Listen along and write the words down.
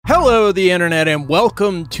Hello, the internet, and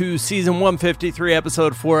welcome to season 153,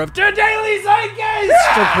 episode 4 of The Daily Zeitgeist,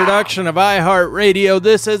 a production of iHeartRadio.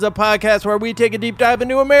 This is a podcast where we take a deep dive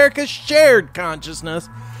into America's shared consciousness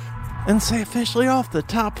and say officially off the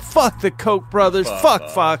top, fuck the Koch brothers, fuck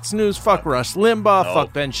Fox News, fuck Rush Limbaugh,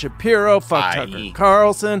 fuck Ben Shapiro, fuck Tucker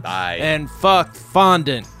Carlson, and fuck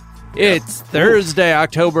fondant. It's Thursday,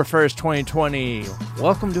 October 1st, 2020.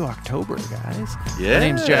 Welcome to October, guys. Yeah. My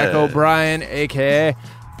name's Jack O'Brien, a.k.a.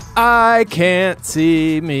 I can't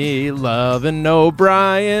see me loving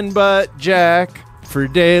O'Brien but Jack for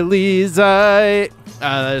Daily Zeit.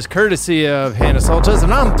 That is courtesy of Hannah Soltis,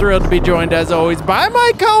 and I'm thrilled to be joined, as always, by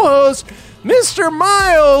my co-host, Mr.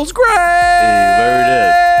 Miles Gray. Hey, there it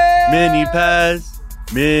is. Many pies.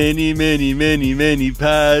 Many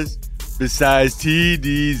pies. Besides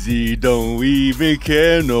TDZ, don't we even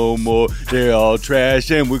care no more. They're all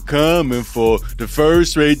trash and we're coming for the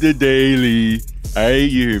first rate, the daily.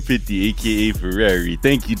 Alright, you hear 50, a.k.a. Ferrari.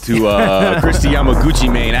 Thank you to Christy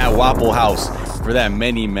Yamaguchi Main at Waffle House for that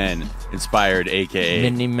Many Men inspired, a.k.a.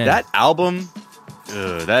 Many Men. That album,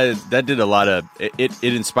 that did a lot of, it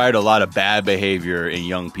inspired a lot of bad behavior in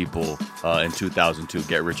young people in 2002.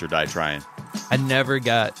 Get Rich or Die Trying. I never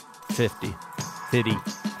got 50. You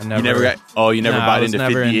never bought into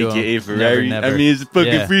 50 a.k.a. Ferrari? Never. I mean, it's a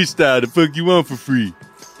fucking freestyle. The fuck you want for free?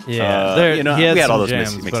 Yeah, he had had some all those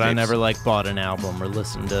jams, mixtapes. but I never bought an album or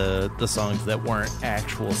listened to the songs that weren't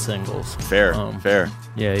actual singles. Fair.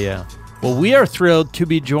 Yeah. Well, we are thrilled to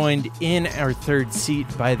be joined in our third seat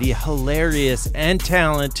by the hilarious and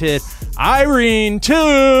talented Irene too.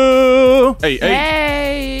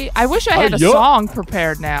 Hey, I wish I had a song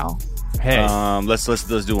prepared now. Hey, let's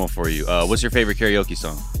do one for you. What's your favorite karaoke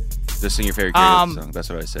song? Just sing your favorite karaoke song. That's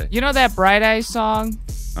what I say. You know that Bright Eyes song?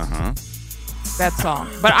 Uh-huh. That song.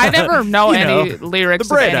 But I never know any lyrics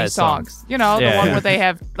of any songs. You know, the one where they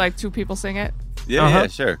have like two people sing it? Yeah,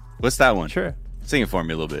 sure. What's that one? Sure. Sing it for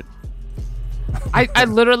me a little bit. I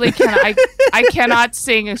literally cannot. I cannot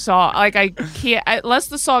sing a song. Like, I can't, unless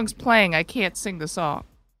the song's playing, I can't sing the song.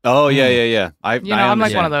 Oh, yeah. I'm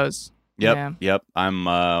like one of those. Yep. I'm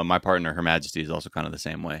my partner, Her Majesty, is also kind of the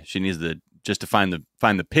same way. She needs to find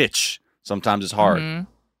the pitch. Sometimes it's hard,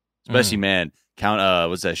 especially man.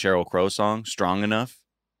 What's that Sheryl Crow song? Strong Enough.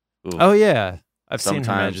 Ooh. Oh yeah, I've seen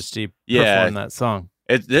Her Majesty perform that song.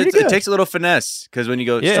 It takes a little finesse because when you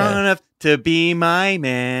go strong enough to be my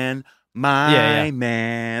man,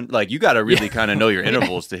 man, like you got to really kind of know your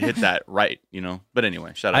intervals to hit that right, you know. But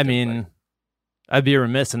anyway, shout out. I mean, I'd be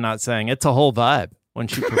remiss in not saying it's a whole vibe when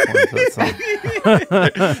she performs that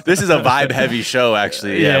song. This is a vibe-heavy show,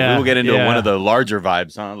 actually. Yeah, we will get into one of the larger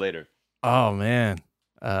vibes later. Oh, man.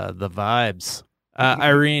 The vibes.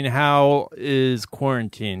 Irene, how is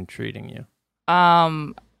quarantine treating you?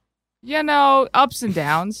 Ups and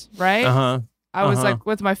downs, right? I was Uh-huh. like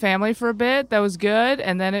with my family for a bit. That was good.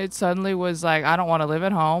 And then it suddenly was like, I don't want to live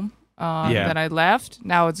at home. Then I left.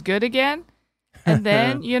 Now it's good again. And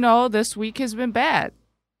then, this week has been bad.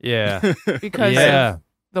 Yeah. Because of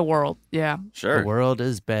the world. Yeah. Sure. The world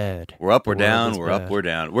is bad. We're up, we're down. We're up, we're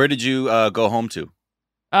down. Where did you go home to?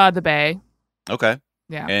 The Bay. Okay.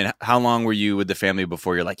 Yeah. And how long were you with the family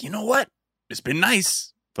before you're like, you know what? It's been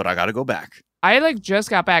nice, but I got to go back. I just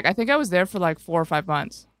got back. I think I was there for 4 or 5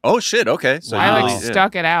 months. Oh, shit. Okay. So I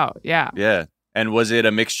stuck it out. Yeah. Yeah. And was it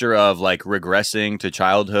a mixture of regressing to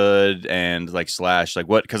childhood and slash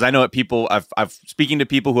what? Because I know people. I've speaking to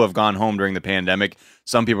people who have gone home during the pandemic.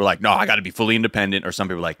 Some people are like, no, I got to be fully independent, or some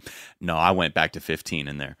people are like, no, I went back to 15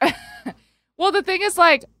 in there. Well, the thing is,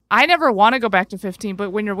 I never want to go back to 15,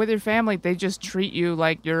 but when you're with your family, they just treat you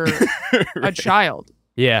like you're a child.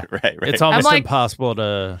 Yeah, right. It's almost impossible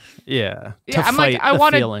to I'm like, I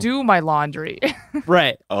want to do my laundry.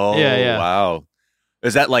 Right. Oh, yeah. Wow.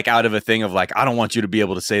 Is that out of a thing of I don't want you to be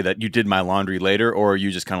able to say that you did my laundry later, or are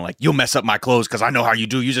you just kind of you'll mess up my clothes because I know how you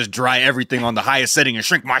do. You just dry everything on the highest setting and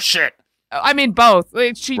shrink my shit. I mean, both.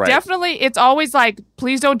 She definitely, it's always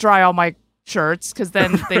please don't dry all my shirts because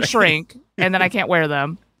then they shrink and then I can't wear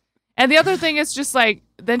them. And the other thing is just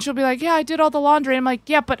then she'll be like, yeah, I did all the laundry. I'm like,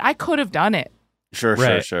 yeah, but I could have done it. Sure.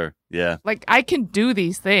 Yeah. I can do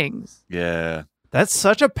these things. Yeah. That's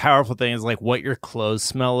such a powerful thing, is what your clothes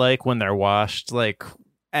smell like when they're washed,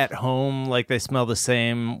 at home, they smell the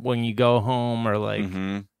same when you go home, or I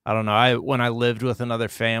don't know. When I lived with another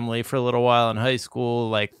family for a little while in high school,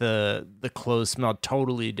 the clothes smelled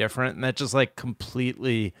totally different, and that just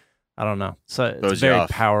completely, I don't know. So it's very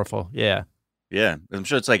powerful. Yeah. Yeah. I'm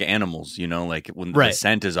sure it's like animals, when the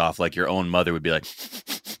scent is off, your own mother would be like,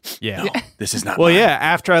 Yeah. No, this is not Well, mine. yeah,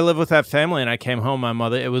 after I lived with that family and I came home, my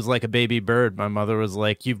mother, it was like a baby bird. My mother was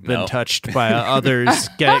like, "You've been No. touched by others.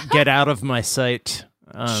 Get out of my sight."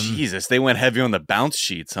 Jesus, they went heavy on the bounce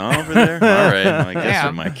sheets, huh, over there? All right, I guess Yeah.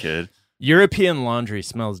 for my kid. European laundry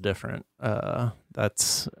smells different.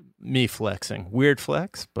 That's me flexing. Weird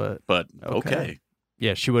flex, but Okay.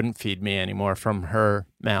 Yeah, she wouldn't feed me anymore from her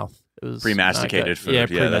mouth. It was Pre-masticated not good. food. Yeah,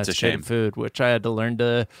 Yeah, that's a shame. pre-masticated food, which I had to learn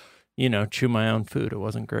to, chew my own food. It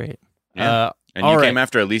wasn't great. Yeah. And all you right. came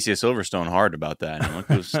after Alicia Silverstone hard about that. And look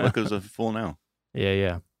who's a fool now.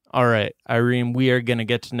 Yeah. All right, Irene, we are going to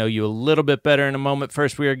get to know you a little bit better in a moment.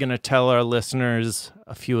 First, we are going to tell our listeners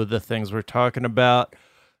a few of the things we're talking about.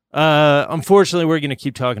 Unfortunately, we're going to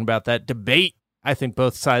keep talking about that debate. I think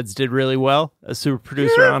both sides did really well, as super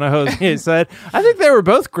producer Anna Jose said. I think they were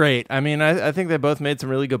both great. I mean, I think they both made some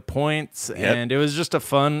really good points, and it was just a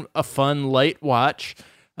fun light watch.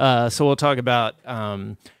 So we'll talk about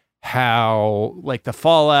how, like, the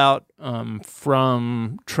fallout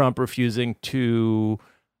from Trump refusing to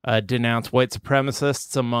denounce white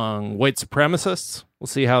supremacists among white supremacists. We'll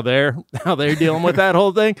see how they're dealing with that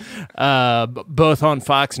whole thing, both on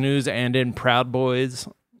Fox News and in Proud Boys,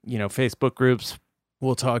 Facebook groups.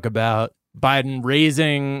 We'll talk about Biden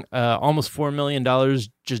raising almost $4 million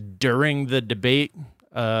just during the debate.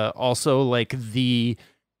 Also, like, the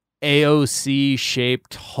AOC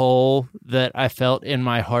shaped hole that I felt in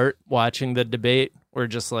my heart watching the debate, or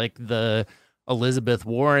just like the Elizabeth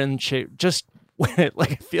Warren shape, just like,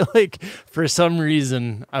 I feel like for some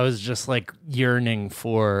reason I was just like yearning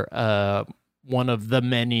for one of the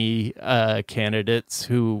many candidates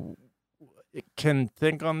who can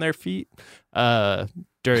think on their feet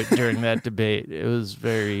during that debate. It was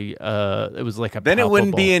very it was like a Then it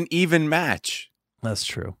wouldn't be palpable- an even match. That's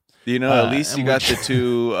true. At least you and got the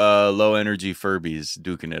two low energy Furbies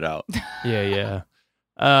duking it out. Yeah.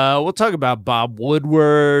 We'll talk about Bob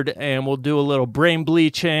Woodward, and we'll do a little brain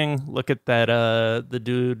bleaching. Look at that, the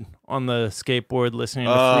dude on the skateboard listening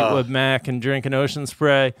to Fleetwood Mac and drinking Ocean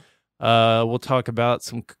Spray. We'll talk about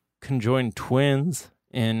some conjoined twins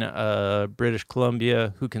in British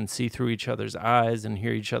Columbia who can see through each other's eyes and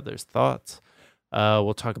hear each other's thoughts.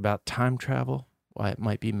 We'll talk about time travel, why it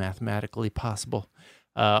might be mathematically possible.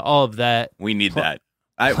 All of that. We need that.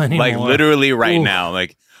 plenty Like more. literally right Oof. now.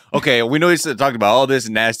 Like, okay, we know he's talking about all this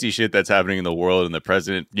nasty shit that's happening in the world and the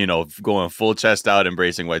president, going full chest out,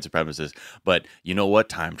 embracing white supremacists. But you know what?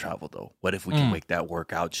 Time travel, though. What if we can make that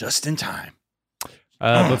work out just in time?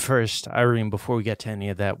 But first, Irene, before we get to any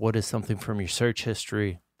of that, what is something from your search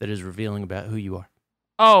history that is revealing about who you are?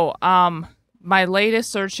 Oh, my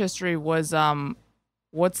latest search history was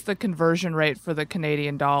what's the conversion rate for the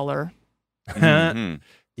Canadian dollar? Mhm.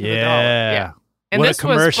 Yeah. And what this a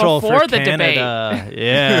commercial was before for the Canada. debate.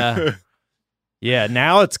 Yeah. Yeah,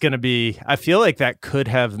 now it's going to be, I feel like that could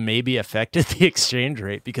have maybe affected the exchange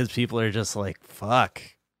rate because people are just like, fuck,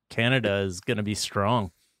 Canada is going to be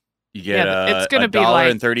strong. You get it's gonna be $1 like-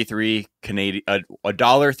 and 33 Canadian,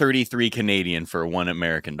 $1.33 Canadian for $1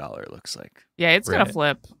 American dollar. It looks like. Yeah, it's Right. gonna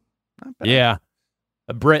flip. Not bad. Yeah.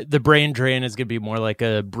 The brain drain is going to be more like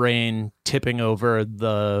a brain tipping over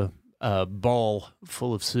the bowl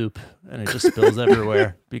full of soup and it just spills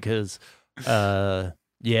everywhere because, if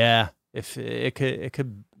it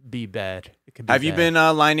could be bad. It could be Have you bad.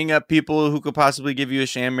 been lining up people who could possibly give you a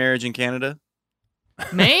sham marriage in Canada?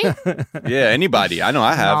 Me? Yeah, anybody. I know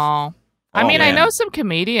I have. No. I Oh, mean, I man. know some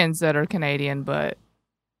comedians that are Canadian, but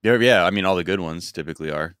Yeah, I mean, all the good ones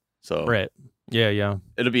typically are. So Right. Yeah.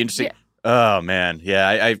 it'll be interesting. Yeah. Oh man, yeah.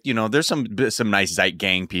 I there's some nice Zeit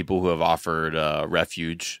gang people who have offered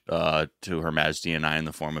refuge to Her Majesty and I in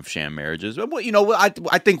the form of sham marriages. But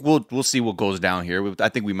I think we'll see what goes down here. I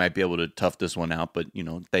think we might be able to tough this one out. But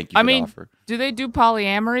thank you for the offer. do they do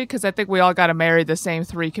polyamory? Because I think we all got to marry the same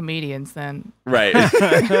 3 comedians then. Right?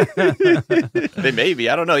 They may be.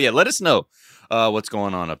 I don't know. Yeah, let us know what's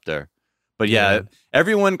going on up there. But yeah,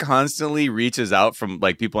 everyone constantly reaches out from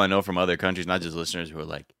like people I know from other countries, not just listeners who are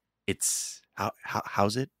like, "It's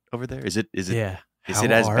how's it over there? Is it Yeah. Is it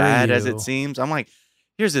as bad as it seems?" I'm like,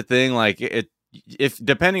 here's the thing, like if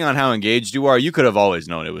depending on how engaged you are, you could have always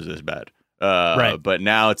known it was this bad. Right. But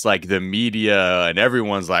now it's like the media and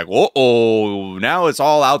everyone's like, "Whoa, now it's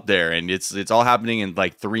all out there and it's all happening in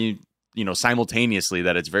like 3 simultaneously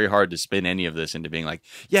that it's very hard to spin any of this into being like,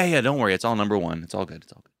 yeah, don't worry, it's all number one. It's all good.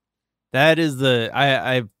 It's all good." That is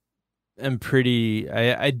I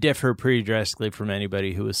differ pretty drastically from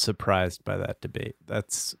anybody who was surprised by that debate.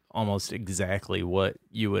 That's almost exactly what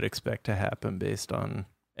you would expect to happen based on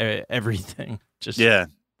everything. Just Yeah.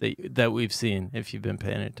 that we've seen if you've been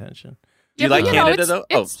paying attention. Do you like Canada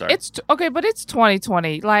though? Sorry. It's okay, but it's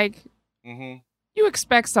 2020. Like, Mm-hmm. you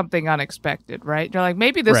expect something unexpected, right? You're like,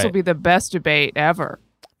 maybe this will be the best debate ever.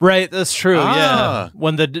 Right, that's true. Yeah,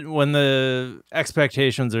 when the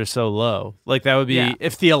expectations are so low, like that would be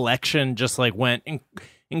if the election just like went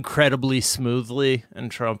incredibly smoothly,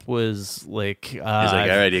 and Trump was like, he's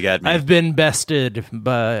like, all right, you got me. I've been bested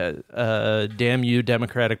by damn you,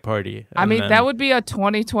 Democratic Party. I mean, that would be a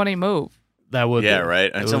 2020 move. That would,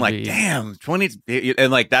 right. And so I'm like, damn, 20,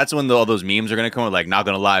 and like that's when all those memes are gonna come. Like, not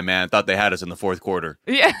gonna lie, man, I thought they had us in the fourth quarter.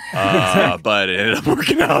 Yeah, but it ended up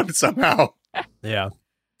working out somehow. Yeah.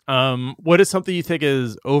 What is something you think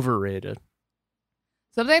is overrated?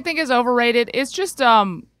 Something I think is overrated is just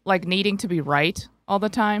like needing to be right all the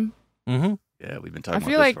time. Mm-hmm. Yeah, we've been talking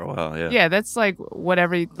about this for a while. Yeah, that's like what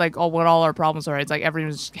all our problems are. It's like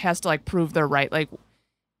everyone has to like prove they're right. Like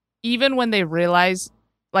even when they realize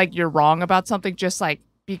like you're wrong about something, just like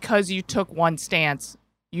because you took one stance,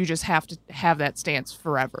 you just have to have that stance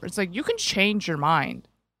forever. It's like you can change your mind.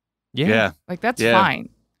 Yeah. Like that's fine.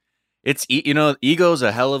 It's, ego's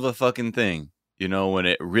a hell of a fucking thing, when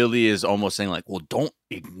it really is almost saying like, well, don't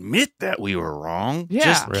admit that we were wrong. Yeah.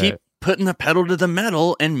 Just keep putting the pedal to the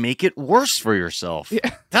metal and make it worse for yourself.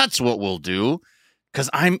 Yeah. That's what we'll do. Because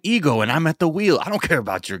I'm ego and I'm at the wheel. I don't care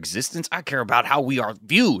about your existence. I care about how we are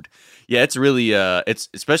viewed. Yeah, it's really, it's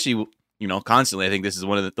especially, constantly. I think this is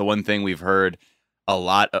one of the one thing we've heard a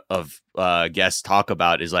lot of guests talk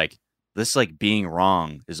about is like, this like being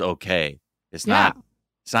wrong is okay. It's not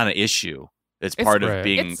an issue. It's part of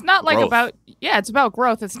being. It's not like growth. it's about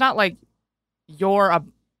growth. It's not like you're a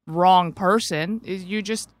wrong person.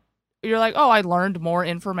 You're like, oh, I learned more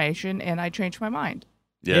information and I changed my mind.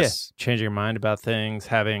 Yes. Yeah. Changing your mind about things,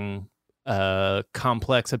 having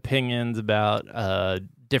complex opinions about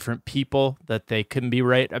different people, that they can be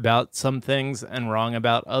right about some things and wrong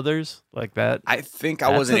about others, like that. I think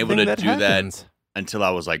I wasn't able to do that until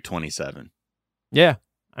I was like 27. Yeah.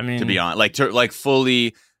 I mean, to be honest, like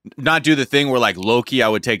fully not do the thing where like low-key I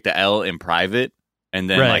would take the L in private and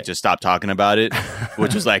then like just stop talking about it,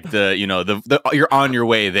 which is like the you're on your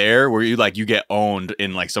way there where you get owned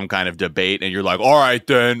in like some kind of debate and you're like, all right,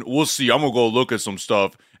 then we'll see. I'm gonna go look at some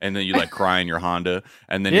stuff. And then you like cry in your Honda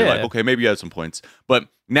and then you're like, okay, maybe you have some points. But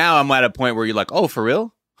now I'm at a point where you're like, oh, for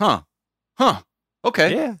real? Huh.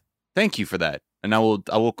 Okay. Yeah. Thank you for that. And I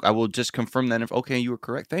will just confirm that if okay, you were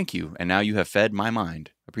correct. Thank you. And now you have fed my mind.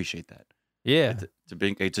 Appreciate that. Yeah.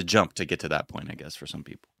 It's a jump to get to that point, I guess, for some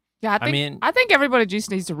people. Yeah, I think everybody just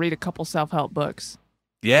needs to read a couple self-help books.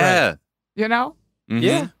 Yeah. Right. You know? Mm-hmm.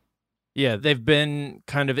 Yeah. Yeah, they've been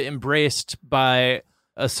kind of embraced by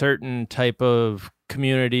a certain type of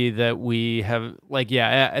community that we have. Like,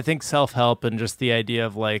 I think self-help and just the idea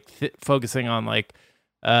of like focusing on like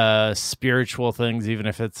spiritual things, even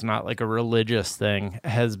if it's not like a religious thing,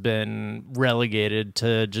 has been relegated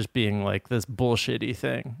to just being like this bullshitty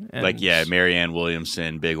thing. And like, Marianne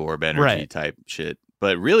Williamson, big orb energy type shit.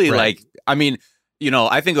 But really, like, I mean,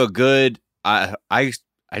 I think a good, I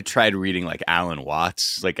tried reading like Alan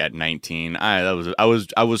Watts like at 19. I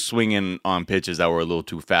was swinging on pitches that were a little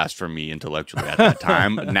too fast for me intellectually at that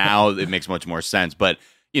time. Now it makes much more sense. But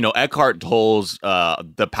Eckhart Tolle's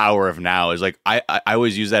The Power of Now is like I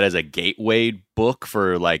always use that as a gateway book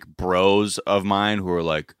for like bros of mine who are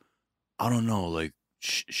like, I don't know, like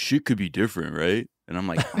shit could be different, right? And I'm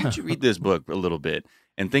like, why don't you read this book a little bit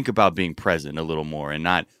and think about being present a little more and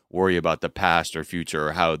not worry about the past or future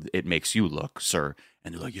or how it makes you look, sir.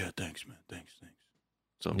 And they're like, yeah, thanks, man. Thanks.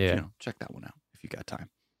 So, check that one out if you got time.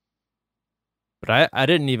 But I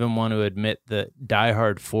didn't even want to admit that Die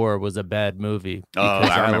Hard 4 was a bad movie because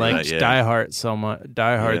I liked that, Die Hard so much.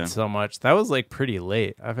 So much. That was like pretty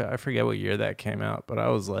late. I forget what year that came out, but I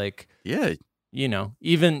was like,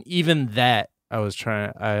 even that I was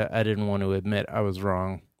trying. I didn't want to admit I was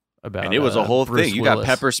wrong about. And it was a whole Bruce thing. You Willis.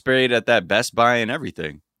 got pepper sprayed at that Best Buy and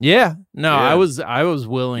everything. Yeah, no, I was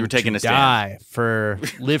willing you were taking to a stand. die for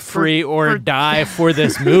live free or die for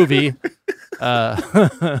this movie.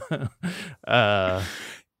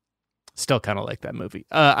 Still kind of like that movie.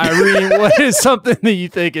 Irene, what is something that you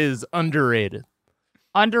think is underrated?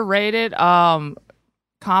 Underrated,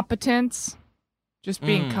 competence, just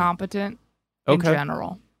being competent in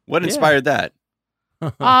general. What inspired that?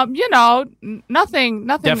 Nothing.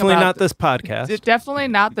 Definitely not this podcast. Definitely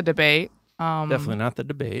not the debate. Definitely not the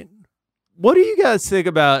debate. What do you guys think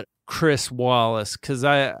about Chris Wallace? Because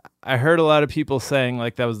I heard a lot of people saying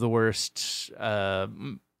like that was the worst,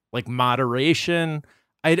 like moderation.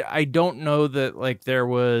 I don't know that like there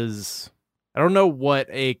was. I don't know what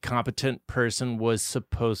a competent person was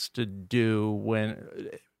supposed to do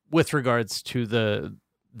with regards to the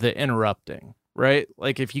the interrupting, right?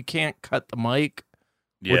 Like if you can't cut the mic,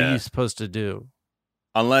 what are you supposed to do?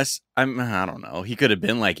 Unless I don't know. He could have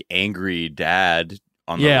been like angry dad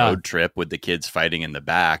on the road trip with the kids fighting in the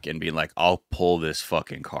back and being like, I'll pull this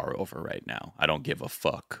fucking car over right now. I don't give a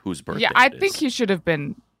fuck whose birthday I think he should have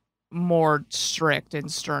been more strict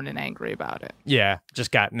and stern and angry about it. Yeah,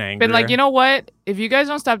 just gotten angry. Been like, you know what? If you guys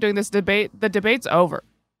don't stop doing this debate, the debate's over.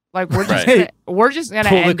 Like we're just gonna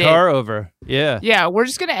pull end the car over. Yeah, we're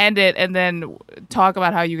just gonna end it and then talk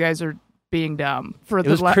about how you guys are being dumb for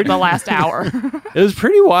the last hour. It was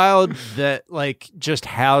pretty wild that like just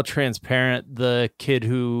how transparent the kid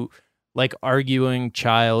who like arguing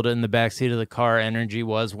child in the backseat of the car energy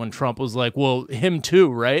was when Trump was like, well, him too,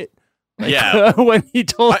 right? Like, yeah. When he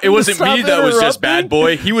told it wasn't me that was just bad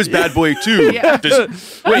boy. He was bad boy too.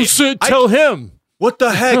 Wait, tell him. What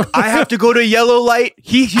the heck? I have to go to yellow light.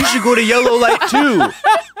 He should go to yellow light too.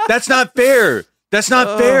 That's not fair. That's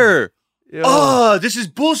not fair. Oh, this is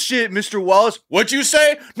bullshit, Mr. Wallace. What'd you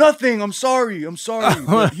say? Nothing. I'm sorry.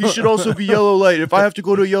 But he should also be yellow light. If I have to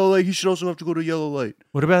go to yellow light, he should also have to go to yellow light.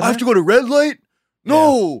 What about I have to go to red light?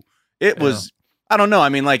 No. It was, I don't know. I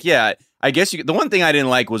mean, like, I guess the one thing I didn't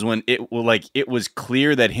like was when it was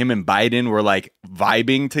clear that him and Biden were like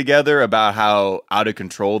vibing together about how out of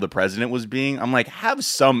control the president was being. I'm like, have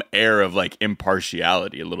some air of like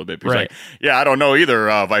impartiality a little bit. Because like, I don't know either,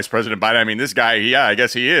 Vice President Biden. I mean, this guy, I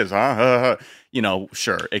guess he is, huh?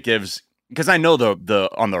 Sure. It gives, because I know the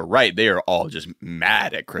on the right, they are all just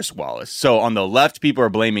mad at Chris Wallace. So on the left, people are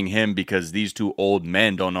blaming him because these two old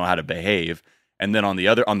men don't know how to behave. And then on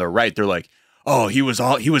the right, they're like, oh, he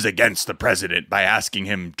was against the president by asking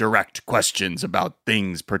him direct questions about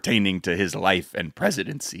things pertaining to his life and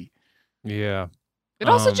presidency. Yeah. It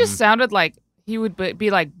also just sounded like he would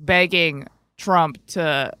be like begging Trump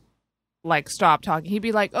to like stop talking. He'd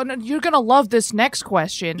be like, oh no, you're going to love this next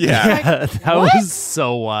question. Yeah. Like, that was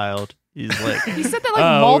so wild. He's like, he said that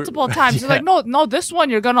like multiple times. He's like, no, this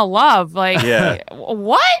one you're going to love. Like,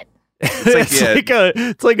 what?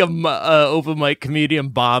 It's like a open mic comedian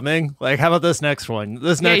bombing. Like, how about this next one?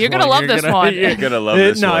 You're gonna love this one. You're gonna love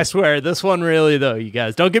this one. No, I swear, this one really though. You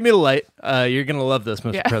guys, don't give me the light. You're gonna love this,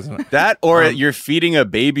 Mr. President. That or you're feeding a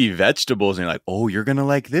baby vegetables and you're like, oh, you're gonna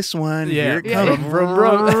like this one. Yeah,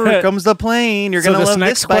 Here comes the plane. You're gonna love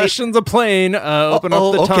next this bite. question's a plane. Open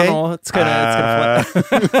up the tunnel. It's gonna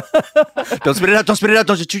fly. Don't spit it out. Don't spit it out.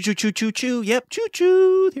 Don't just choo. Yep,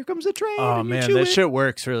 choo. Here comes the train. Oh man, that shit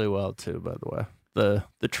works really well too, by the way.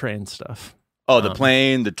 The train stuff. Oh, the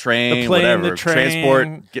plane, the train, whatever. The train,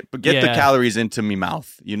 transport. Get the calories into me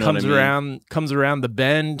mouth. You know what I mean? Comes around the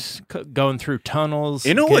bend, going through tunnels.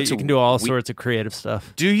 You know what? You can do all sorts of creative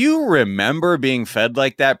stuff. Do you remember being fed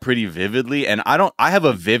like that pretty vividly? And I have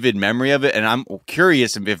a vivid memory of it, and I'm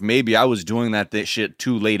curious if maybe I was doing that shit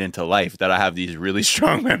too late into life that I have these really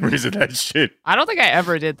strong memories of that shit. I don't think I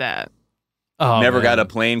ever did that. Oh, Never got a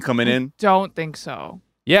plane coming in? Don't think so.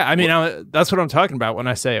 Yeah, I mean, that's what I'm talking about when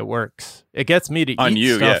I say it works. It gets me to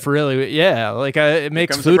eat stuff really. Yeah, like it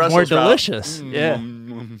makes food more delicious. Yeah.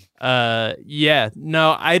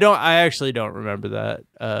 No, I don't. I actually don't remember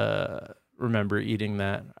that. Remember eating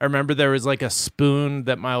that. I remember there was like a spoon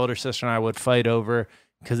that my older sister and I would fight over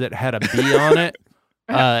because it had a bee on it.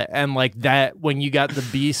 And like that, when you got the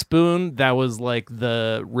bee spoon, that was like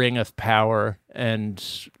the ring of power, and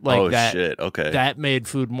like that. Shit. Okay. That made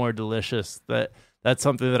food more delicious. That's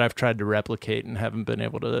something that I've tried to replicate and haven't been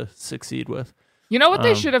able to succeed with. You know what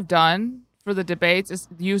they should have done for the debates is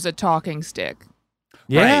use a talking stick.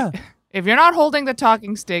 Yeah. Right? If you're not holding the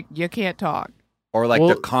talking stick, you can't talk. Or like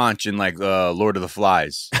the conch in like Lord of the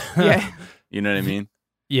Flies. Yeah. You know what I mean?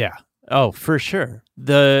 Yeah. Oh, for sure.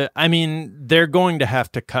 They're going to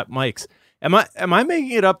have to cut mics. Am I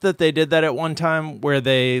making it up that they did that at one time where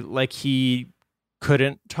he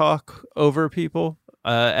couldn't talk over people?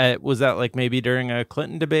 Was that like maybe during a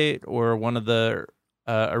Clinton debate or one of the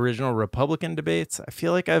original Republican debates? I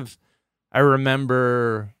feel like I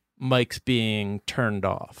remember mics being turned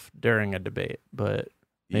off during a debate, but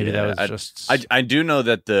maybe that was just. I do know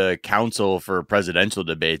that the council for presidential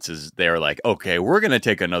debates they're like, okay, we're going to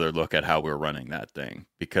take another look at how we're running that thing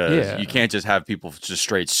because you can't just have people just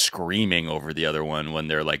straight screaming over the other one when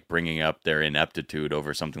they're like bringing up their ineptitude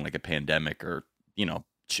over something like a pandemic or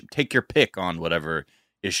take your pick on whatever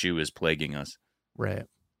issue is plaguing us. Right.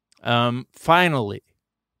 Finally,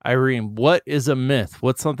 Irene, what is a myth?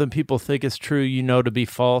 What's something people think is true, to be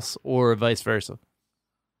false, or vice versa?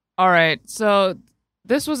 All right. So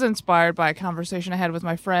this was inspired by a conversation I had with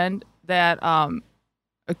my friend that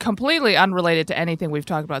completely unrelated to anything we've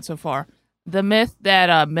talked about so far. The myth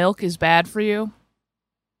that milk is bad for you.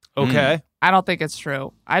 Okay. I don't think it's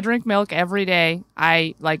true. I drink milk every day.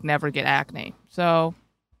 I never get acne. So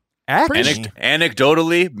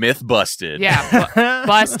Anecdotally, myth busted. yeah,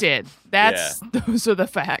 busted. Those are the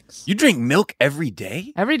facts. You drink milk every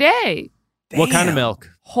day? Every day. Damn. What kind of milk?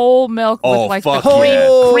 Whole milk with fuck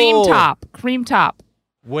cream top. Cream top.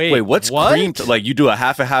 Wait, what's cream? Like you do a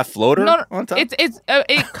half floater? No, on top?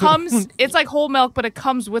 it comes. It's like whole milk, but it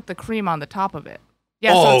comes with the cream on the top of it.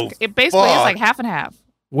 Yeah, so it basically is like half and half.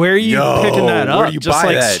 Where are you picking that up? Where do you Just buy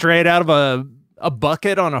like that? straight out of a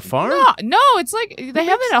bucket on a farm? No, it's like they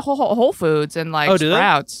have it at Whole Foods and like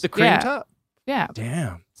Sprouts. The cream top? Yeah.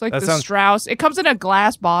 Damn. It's like Strauss. It comes in a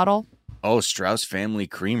glass bottle. Oh, Strauss Family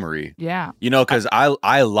Creamery. Yeah. You know, because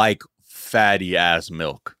I like fatty ass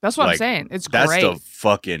milk. That's what I'm saying. It's that's great. That's the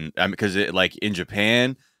fucking. I mean, because like in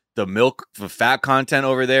Japan, the milk, the fat content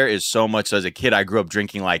over there is so much. So as a kid, I grew up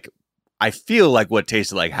drinking like I feel like what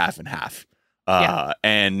tasted like half and half.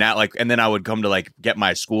 And now and then I would come to like get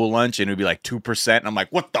my school lunch and it would be like 2%. And I'm like,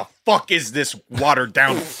 what the fuck is this watered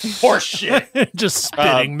down horse shit? Just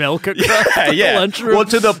spitting milk across the lunchroom. Well,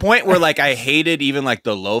 to the point where like I hated even like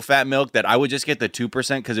the low fat milk that I would just get the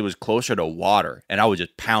 2% because it was closer to water and I would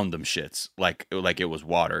just pound them shits like it was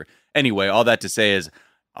water. Anyway, all that to say is,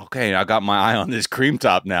 okay, I got my eye on this cream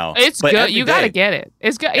top now. It's good. You got to get it.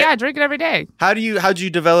 It's good. Yeah, I drink it every day. How'd you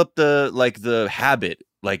develop the habit?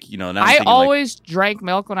 Like, you know, now I always drank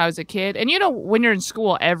milk when I was a kid. And, you know, when you're in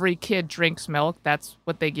school, every kid drinks milk. That's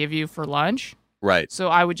what they give you for lunch. Right. So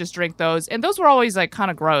I would just drink those. And those were always, like,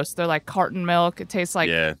 kind of gross. They're like carton milk. It tastes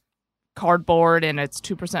like cardboard, and it's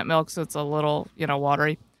 2% milk, so it's a little, you know,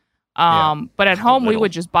 watery. But at home, we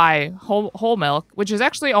would just buy whole milk, which is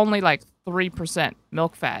actually only, like, 3%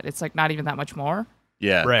 milk fat. It's, like, not even that much more.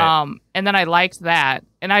 Yeah. Right. And then I liked that.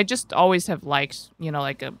 And I just always have liked, you know,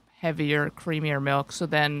 like a heavier, creamier milk. So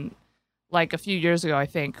then, like a few years ago, I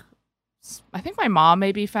think my mom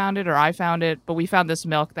maybe found it or I found it, but we found this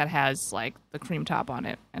milk that has like the cream top on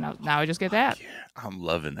it, and now I just get that. Yeah, I'm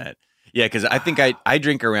loving that. Yeah, because I think I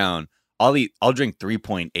drink around. I'll drink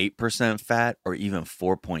 3.8% fat or even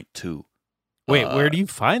 4.2. Wait, where do you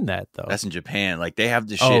find that though? That's in Japan. Like they have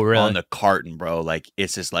the shit on the carton, bro. Like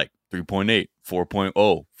it's just like 3.8,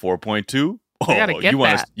 4.0, 4.2. Oh,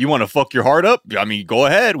 you want to fuck your heart up? I mean, go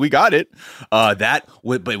ahead. We got it. But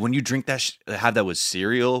when you drink that, have that with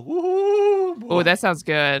cereal. Oh, that sounds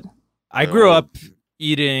good. I grew up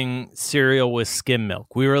eating cereal with skim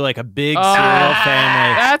milk. We were like a big cereal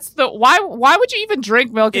family. That's why would you even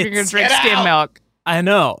drink milk if you're going to drink skim milk? I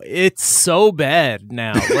know. It's so bad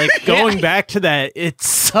now. Like going back to that, it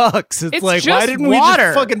sucks. It's like, why didn't we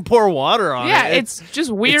just fucking pour water on it? Yeah, it's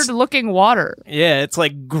just weird looking water. Yeah, it's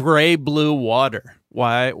like gray blue water.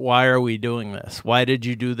 Why are we doing this? Why did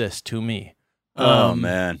you do this to me? Oh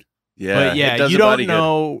man. Yeah. But yeah,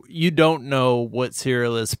 you don't know what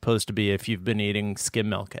cereal is supposed to be if you've been eating skim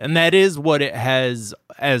milk. And that is what it has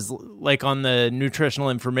as like on the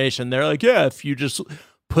nutritional information. They're like, yeah, if you just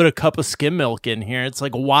put a cup of skim milk in here. It's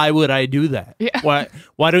like, why would I do that? Yeah.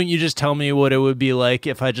 Why don't you just tell me what it would be like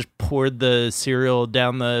if I just poured the cereal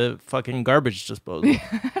down the fucking garbage disposal?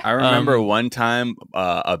 I remember one time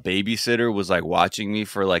a babysitter was like watching me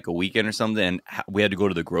for like a weekend or something, and we had to go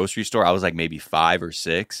to the grocery store. I was like maybe 5 or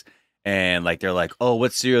 6. And like they're like, oh,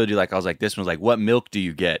 what cereal do you like? I was like, this one's like, what milk do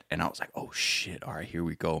you get? And I was like, oh shit, all right, here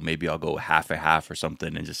we go. Maybe I'll go half and half or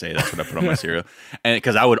something and just say that's what I put on my cereal. And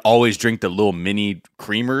because I would always drink the little mini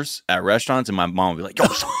creamers at restaurants, and my mom would be like, yo,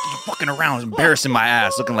 stop fucking around, embarrassing my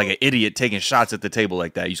ass, looking like an idiot taking shots at the table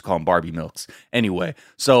like that. I used to call them Barbie milks. Anyway,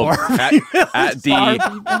 so at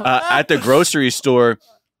the grocery store,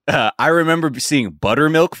 I remember seeing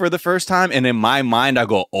buttermilk for the first time, and in my mind, I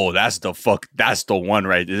go, "Oh, that's the one,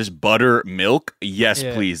 right? This buttermilk, yes,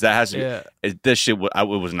 please. That has to be, this shit. It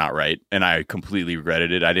was not right, and I completely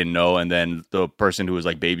regretted it. I didn't know, and then the person who was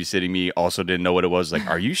like babysitting me also didn't know what it was. Like,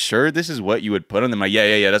 are you sure this is what you would put on them? Like,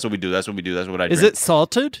 yeah. That's what we do. That's what I drink. Is it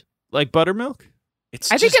salted like buttermilk?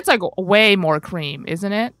 I think it's like way more cream,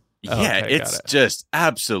 isn't it? Yeah, it's just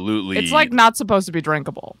absolutely. It's like not supposed to be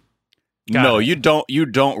drinkable. You don't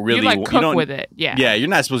really. You like cook with it, yeah. You're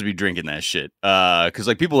not supposed to be drinking that shit, because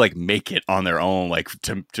like people like make it on their own, like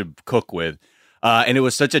to cook with, and it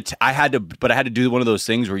was such a. I had to do one of those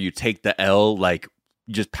things where you take the L, like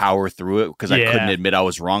you just power through it because I couldn't admit I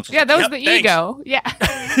was wrong. So that was the ego. Yeah,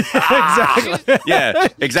 exactly. Yeah,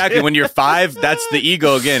 exactly. When you're 5, that's the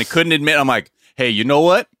ego again. I couldn't admit. I'm like, hey, you know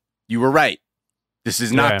what? You were right. This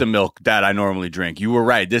is not the milk that I normally drink. You were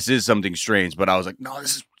right. This is something strange. But I was like, no,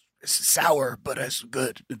 it's sour, but it's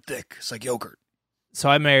good and thick. It's like yogurt. So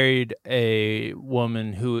I married a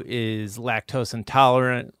woman who is lactose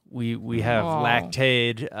intolerant. We have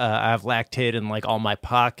Lactaid. I have Lactaid in like all my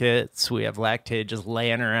pockets. We have Lactaid just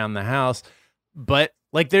laying around the house. But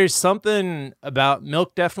like, there's something about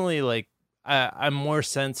milk. Definitely, like I'm more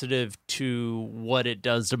sensitive to what it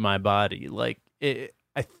does to my body. Like I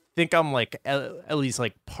think I'm like at least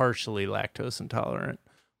like partially lactose intolerant.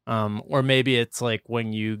 Or maybe it's like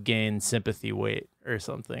when you gain sympathy weight or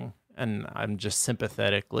something, and I'm just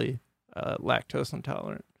sympathetically lactose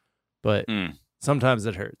intolerant. But sometimes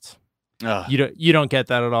it hurts. You don't get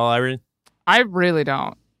that at all, Irene? I really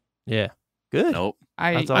don't. Yeah. Good. Nope.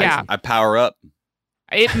 Yeah. I power up.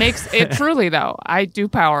 It makes it truly though. I do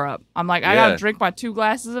power up. I'm like, I gotta drink my 2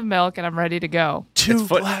 glasses of milk and I'm ready to go. 2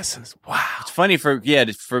 glasses. Wow. It's funny for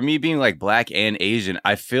me being like black and Asian.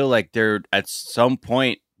 I feel like there at some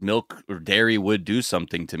point milk or dairy would do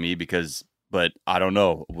something to me but I don't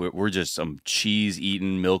know. We're just some cheese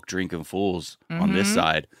eating, milk drinking fools on this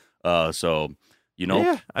side. So you know,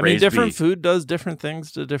 yeah. I mean, different food does different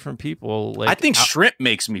things to different people. Like, I think shrimp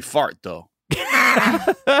makes me fart though.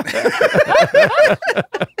 What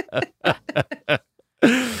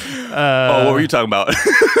were you talking about?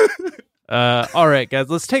 All right, guys,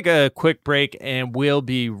 let's take a quick break and we'll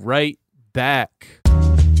be right back.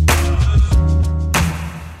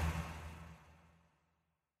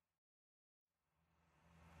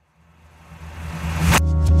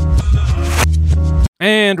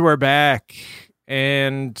 And we're back.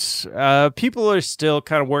 And people are still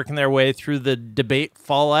kind of working their way through the debate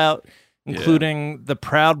fallout, including the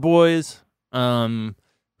Proud Boys,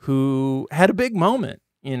 who had a big moment,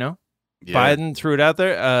 you know? Yeah. Biden threw it out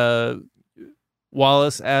there.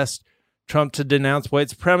 Wallace asked Trump to denounce white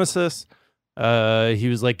supremacists. He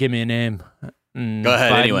was like, give me a name. And go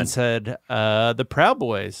ahead, Biden anyone. said, the Proud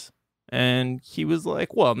Boys. And he was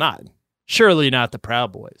like, well, surely not the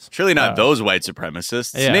Proud Boys. Surely not those white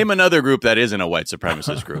supremacists. Yeah. Name another group that isn't a white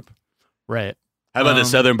supremacist group. Right. How about the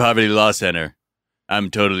Southern Poverty Law Center? I'm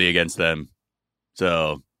totally against them.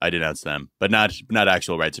 So I denounce them, but not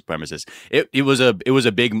actual white supremacists. It was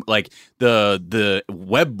a big, like, the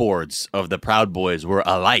web boards of the Proud Boys were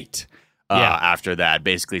alight after that,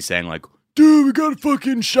 basically saying like, dude, we got to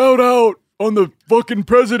fucking shout out on the fucking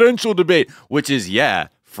presidential debate, which is,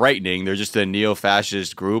 frightening. They're just a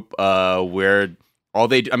neo-fascist group where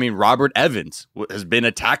Robert Evans has been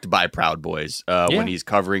attacked by Proud Boys when he's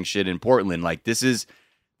covering shit in Portland. Like, this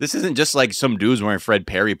isn't just like some dudes wearing Fred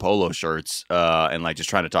Perry polo shirts and like just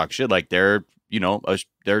trying to talk shit. Like, they're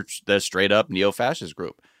they're straight up neo-fascist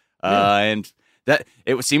group. And that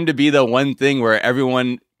it seemed to be the one thing where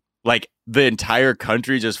everyone, like, the entire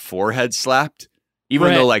country just forehead slapped,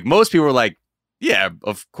 even though like most people were like, yeah,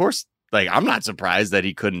 of course. Like, I'm not surprised that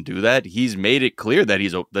he couldn't do that. He's made it clear that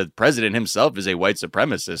the president himself is a white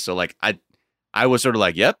supremacist. So like, I was sort of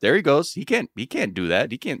like, yep, there he goes. He can't do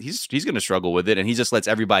that. He's going to struggle with it. And he just lets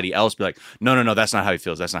everybody else be like, no, that's not how he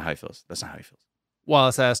feels. That's not how he feels.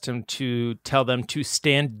 Wallace asked him to tell them to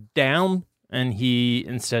stand down, and he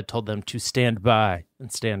instead told them to stand by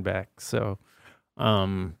and stand back. So,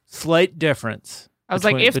 slight difference. I was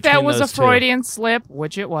like, if that was a Freudian slip,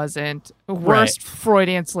 which it wasn't, worst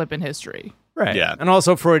Freudian slip in history. Right. Yeah. And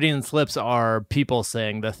also Freudian slips are people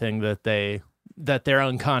saying the thing that their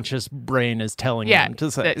unconscious brain is telling them to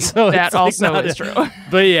say. So that also is true.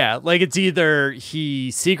 But yeah, like, it's either he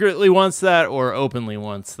secretly wants that or openly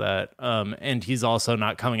wants that. And he's also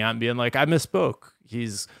not coming out and being like, I misspoke.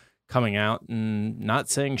 He's coming out and not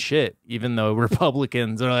saying shit, even though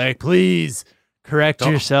Republicans are like, please correct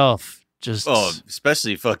yourself.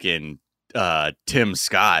 Especially fucking Tim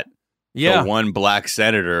Scott, the one black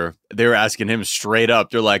senator. They were asking him straight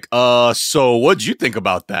up. They're like, so what'd you think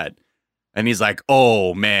about that? And he's like,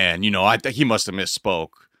 oh man, I think he must have misspoke.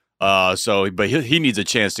 But he needs a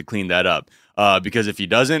chance to clean that up. Because if he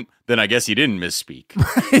doesn't, then I guess he didn't misspeak.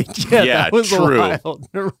 Right. Yeah, that was true. Wild.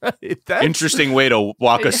 Right. Interesting way to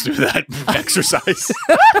walk us through that exercise.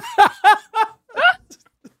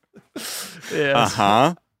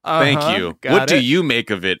 Yes. Thank you. What do you make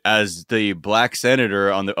of it as the black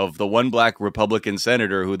senator of the one black Republican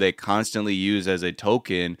senator who they constantly use as a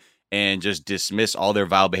token and just dismiss all their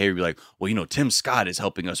vile behavior? Be like, well, Tim Scott is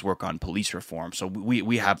helping us work on police reform, so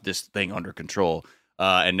we have this thing under control.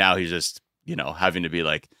 And now he's just having to be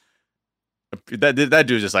like, that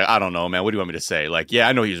dude's just like, I don't know, man. What do you want me to say? Like, yeah,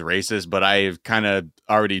 I know he's racist, but I've kind of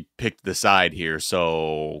already picked the side here.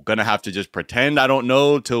 So gonna have to just pretend I don't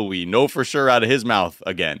know till we know for sure out of his mouth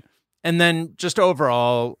again. And then just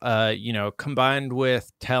overall, combined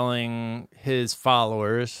with telling his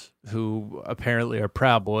followers, who apparently are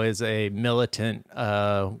Proud Boys, a militant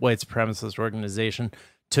white supremacist organization,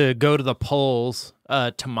 to go to the polls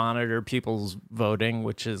to monitor people's voting,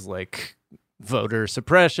 which is like voter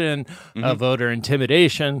suppression, voter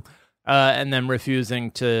intimidation, and then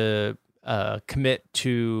refusing to commit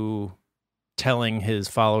to telling his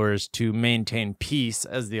followers to maintain peace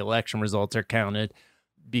as the election results are counted,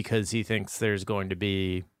 because he thinks there's going to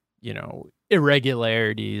be,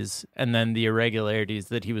 irregularities, and then the irregularities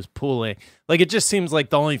that he was pooling. Like, it just seems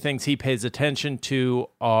like the only things he pays attention to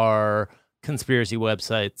are conspiracy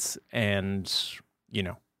websites and,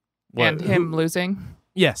 and him losing.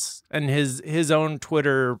 Yes, and his own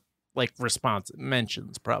Twitter response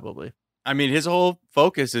mentions probably. I mean, his whole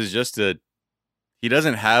focus is just he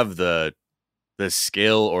doesn't have the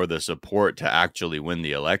skill or the support to actually win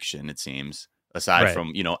the election, it seems, aside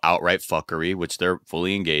from, outright fuckery, which they're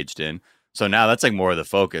fully engaged in. So now that's more of the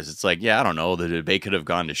focus. It's I don't know, the debate could have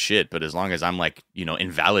gone to shit, but as long as I'm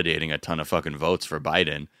invalidating a ton of fucking votes for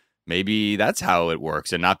Biden, maybe that's how it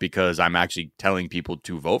works. And not because I'm actually telling people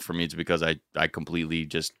to vote for me. It's because I completely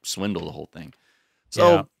just swindle the whole thing.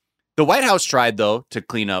 So the White House tried, though, to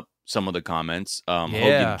clean up some of the comments.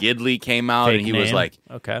 Hogan Gidley came out Fake and he name. was like,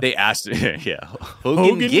 okay. They asked,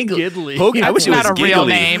 Hogan Gidley. Hogan, I wish it was not a real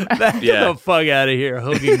Giggly. name. Get the fuck out of here,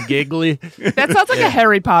 Hogan Giggly. That sounds like a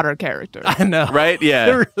Harry Potter character. I know, right?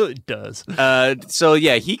 Yeah, it really does. So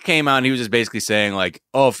he came out and he was just basically saying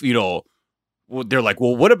they're like,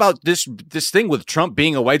 well, what about this thing with Trump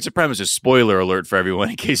being a white supremacist? Spoiler alert for everyone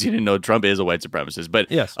in case you didn't know, Trump is a white supremacist. But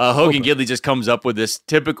yes, Hogan Gidley just comes up with this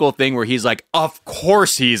typical thing where he's like, of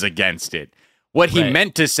course he's against it. What he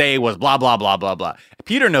meant to say was blah, blah, blah, blah, blah.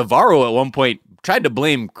 Peter Navarro at one point tried to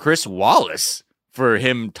blame Chris Wallace for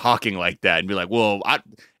him talking like that and be like, well,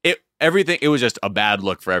 it was just a bad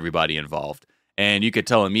look for everybody involved. And you could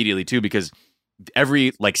tell immediately, too, because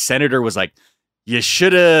every senator was like, he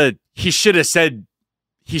should have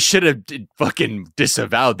fucking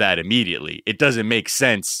disavowed that immediately. It doesn't make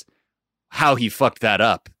sense how he fucked that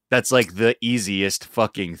up. That's the easiest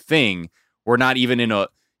fucking thing. We're not even in a,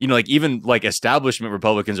 even establishment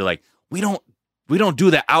Republicans are like, we don't do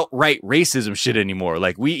the outright racism shit anymore.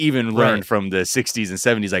 We even learned from the 60s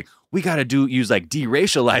and 70s, we got to use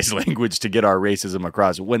deracialized language to get our racism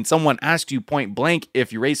across. When someone asks you point blank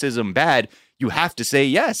if your racism bad, you have to say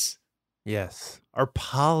yes. Yes. Our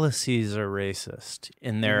policies are racist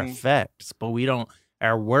in their effects, but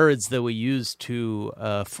our words that we use to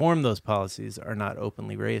form those policies are not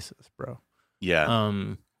openly racist, bro. Yeah.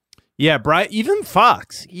 Yeah, Brian, even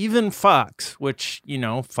Fox, which,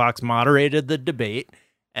 Fox moderated the debate.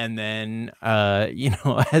 And then,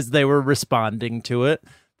 as they were responding to it,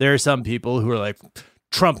 there are some people who are like,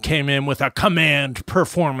 Trump came in with a command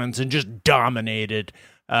performance and just dominated.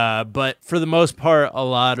 But for the most part, a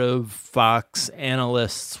lot of Fox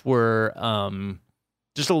analysts were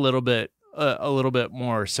just a little bit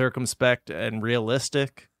more circumspect and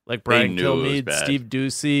realistic. Like Brian Kilmeade, Steve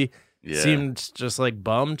Doocy seemed just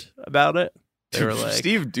bummed about it. They were like,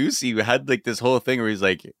 Steve Doocy had this whole thing where he's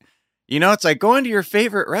like, it's like going to your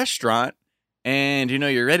favorite restaurant and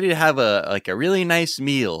you're ready to have a really nice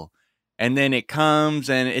meal. And then it comes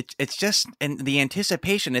and it's just, and the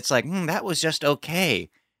anticipation, it's like, that was just okay.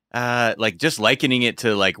 Just likening it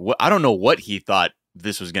to I don't know what he thought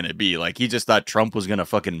this was going to be. He just thought Trump was going to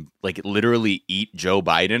fucking literally eat Joe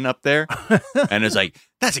Biden up there. And it's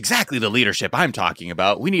that's exactly the leadership I'm talking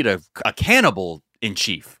about. We need a cannibal in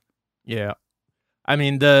chief. Yeah. I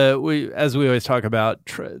mean, as we always talk about,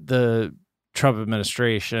 the Trump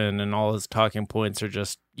administration and all his talking points are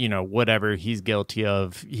just, whatever he's guilty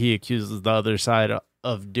of, he accuses the other side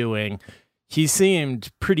of doing. He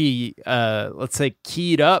seemed pretty, let's say,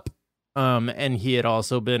 keyed up, and he had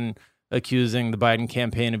also been accusing the Biden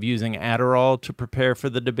campaign of using Adderall to prepare for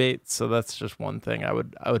the debate. So that's just one thing I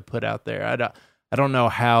would put out there. I don't know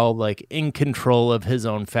how in control of his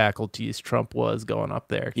own faculties Trump was going up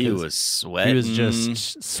there. He was sweating. He was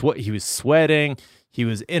just he was sweating. He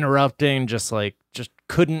was interrupting. Just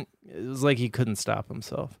couldn't. It was like he couldn't stop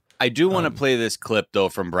himself. I do want to play this clip, though,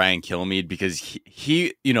 from Brian Kilmeade, because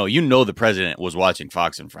he the president was watching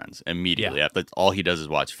Fox and Friends immediately. Yeah. That's all he does is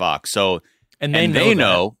watch Fox. So, and they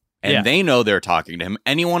know they're talking to him.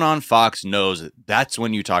 Anyone on Fox knows that's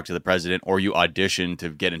when you talk to the president or you audition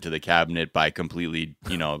to get into the cabinet by completely,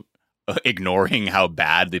 ignoring how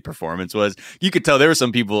bad the performance was. You could tell there were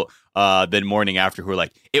some people the morning after who were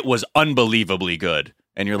like, it was unbelievably good.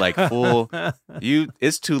 And you're like, fool,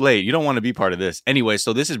 it's too late. You don't want to be part of this. Anyway,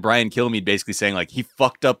 so this is Brian Kilmeade basically saying he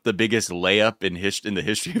fucked up the biggest layup in the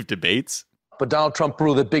history of debates. But Donald Trump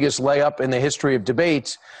blew the biggest layup in the history of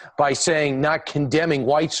debates by saying not condemning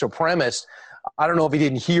white supremacists. I don't know if he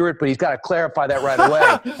didn't hear it, but he's got to clarify that right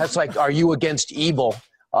away. That's are you against evil?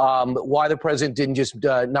 Why the president didn't just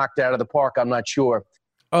knock it out of the park, I'm not sure.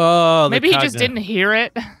 Oh, maybe he just didn't hear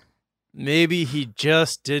it. Maybe he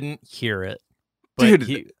just didn't hear it. But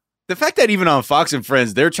dude, the fact that even on Fox and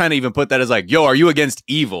Friends, they're trying to even put that as like, yo, are you against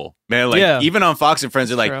evil? Man, like even on Fox and Friends,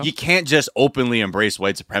 they're like, you can't just openly embrace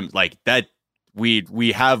white supremacy. Like that, we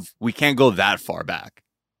can't go that far back.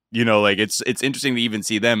 You know, like it's interesting to even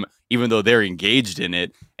see them, even though they're engaged in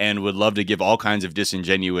it and would love to give all kinds of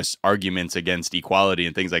disingenuous arguments against equality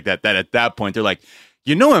and things like that, that at that point, they're like,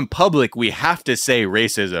 you know, in public, we have to say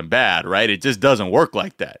racism bad, right? It just doesn't work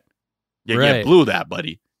like that. You blew that,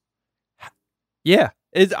 buddy. Yeah.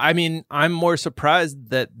 I mean, I'm more surprised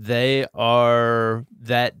that they are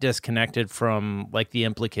that disconnected from like the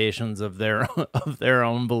implications of their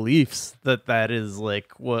own beliefs. That is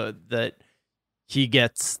like that he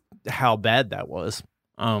gets how bad that was.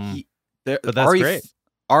 But that's great.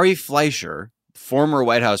 Ari Fleischer, former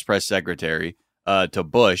White House press secretary to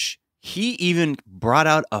Bush, he even brought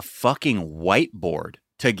out a fucking whiteboard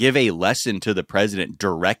to give a lesson to the president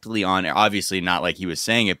directly on, obviously not like he was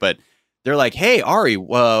saying it, but they're like, hey, Ari,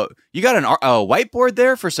 you got a whiteboard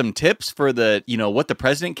there for some tips for the, you know, what the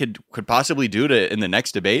president could possibly do in the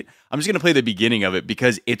next debate. I'm just going to play the beginning of it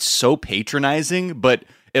because it's so patronizing, but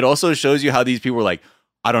it also shows you how these people were like,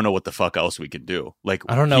 I don't know what the fuck else we could do. Like,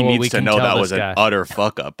 I don't know. He what needs we to can know tell that this was guy. An utter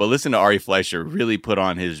fuck up. But listen to Ari Fleischer really put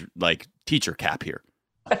on his like teacher cap here.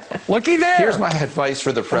 Looky there. Here's my advice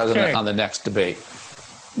for the president on the next debate.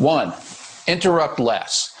 1, interrupt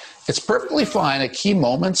less. It's perfectly fine at key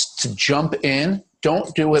moments to jump in.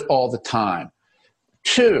 Don't do it all the time.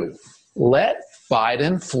 2, let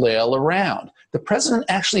Biden flail around. The president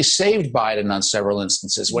actually saved Biden on several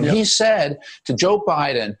instances. When he said to Joe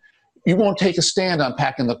Biden, you won't take a stand on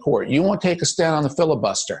packing the court. You won't take a stand on the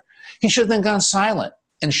filibuster. He should have then gone silent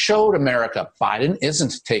and showed America Biden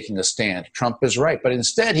isn't taking a stand. Trump is right. But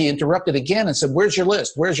instead, he interrupted again and said, where's your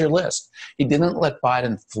list? Where's your list? He didn't let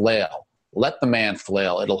Biden flail. Let the man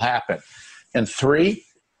flail. It'll happen. And 3,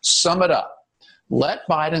 sum it up. Let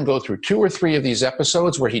Biden go through 2 or 3 of these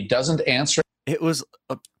episodes where he doesn't answer. It was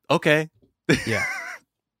okay. Yeah.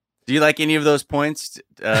 Do you like any of those points?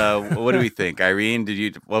 What do we think? Irene, did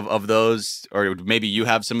you of those, or maybe you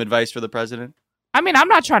have some advice for the president? I mean, I'm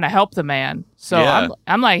not trying to help the man. So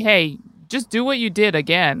I'm like, hey, just do what you did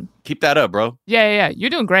again. Keep that up, bro. Yeah. You're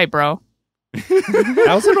doing great, bro. I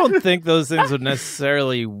also don't think those things would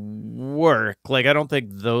necessarily work. Like, I don't think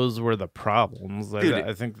those were the problems. Like,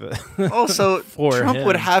 I think that also Trump him.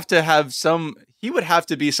 would have to have he would have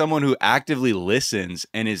to be someone who actively listens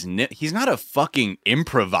and he's not a fucking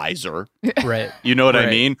improviser. Right. You know what I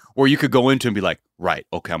mean? Or you could go into and be like, right,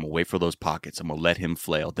 okay, I'm gonna wait for those pockets. I'm gonna let him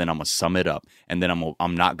flail. Then I'm gonna sum it up. And then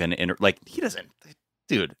I'm not gonna enter. Like, he doesn't,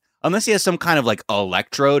 dude. Unless he has some kind of like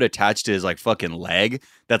electrode attached to his like fucking leg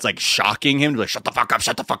that's like shocking him to be like, shut the fuck up,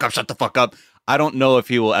 shut the fuck up, shut the fuck up. I don't know if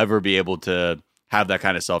he will ever be able to have that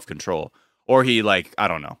kind of self-control. Or he like, I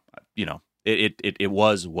don't know, you know, it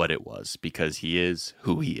was what it was because he is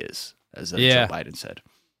who he is, as Joe Biden said.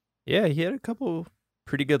 Yeah, he had a couple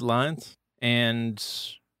pretty good lines. And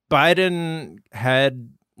Biden had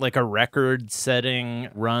like a record-setting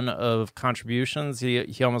run of contributions.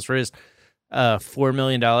 He almost raised $4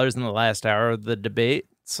 million in the last hour of the debate.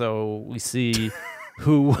 So we see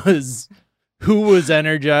who was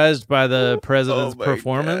energized by the president's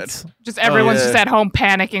performance. God. Just everyone's just at home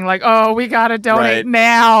panicking, like, oh, we gotta donate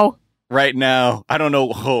now. Right now. I don't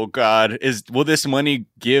know. Oh God. Will this money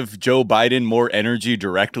give Joe Biden more energy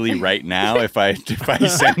directly right now if I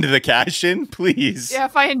send the cash in, please? Yeah,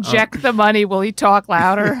 if I inject the money, will he talk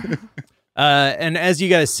louder? And as you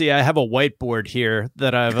guys see, I have a whiteboard here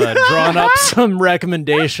that I've drawn up some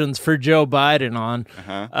recommendations for Joe Biden on.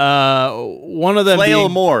 One of them flail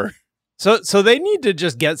more. So they need to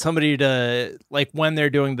just get somebody to, like, when they're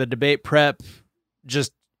doing the debate prep,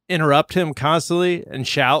 just interrupt him constantly and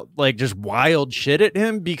shout like just wild shit at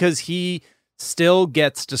him, because he still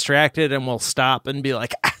gets distracted and will stop and be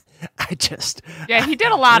like, he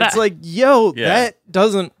did a lot of. It's like, that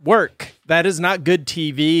doesn't work. That is not good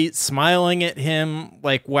TV. Smiling at him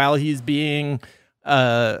like while he's being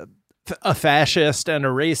a fascist and a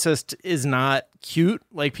racist is not cute.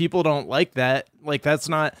 Like, people don't like that. Like, it's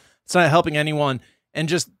not helping anyone. And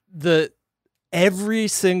just every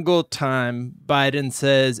single time Biden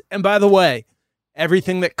says, and by the way,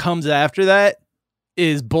 everything that comes after that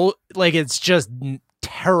is it's just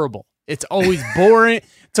terrible. It's always boring.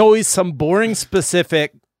 It's always some boring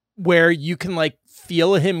specific where you can like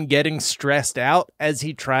feel him getting stressed out as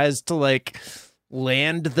he tries to like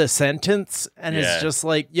land the sentence. And it's just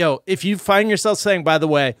like, if you find yourself saying, by the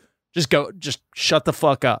way, just shut the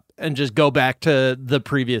fuck up and just go back to the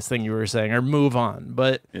previous thing you were saying or move on.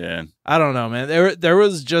 But yeah, I don't know, man. There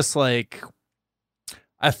was just like,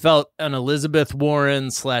 I felt an Elizabeth Warren /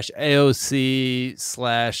 AOC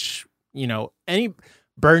 / any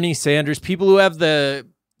Bernie Sanders, people who have the,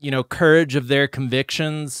 courage of their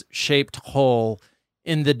convictions shaped whole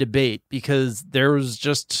in the debate, because there was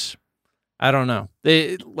just, I don't know.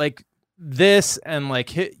 They like this and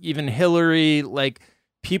like even Hillary, like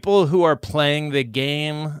people who are playing the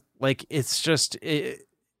game, like it's just,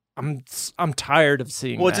 I'm tired of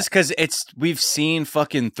seeing. Well, that. just because we've seen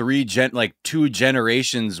fucking 2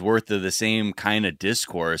 generations worth of the same kind of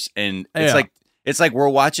discourse, and it's like we're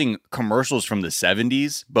watching commercials from the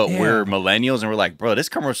 70s, but we're millennials and we're like, bro, this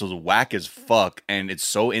commercial's whack as fuck and it's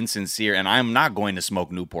so insincere, and I'm not going to smoke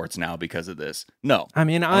Newports now because of this. No. I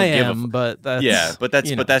mean, I am, but that's but that's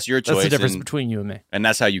your choice. That's the difference between you and me. And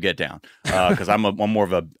that's how you get down. Because I'm more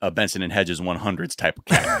of a Benson and Hedges 100s type of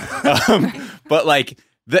cat. But like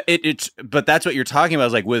but that's what you're talking about,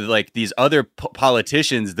 is like with like these other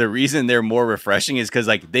politicians, the reason they're more refreshing is because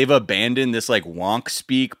like they've abandoned this like wonk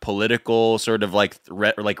speak political sort of like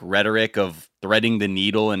rhetoric of threading the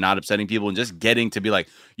needle and not upsetting people, and just getting to be like,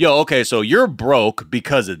 yo, okay, so you're broke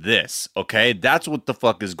because of this, okay? That's what the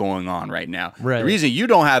fuck is going on right now. Right. The reason you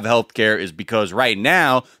don't have health care is because right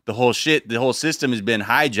now the whole system has been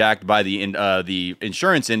hijacked by the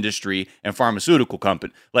insurance industry and pharmaceutical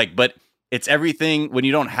company. Like, but it's everything. When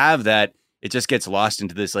you don't have that, it just gets lost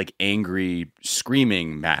into this like angry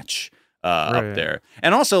screaming match up there.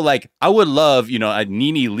 And also, like, I would love,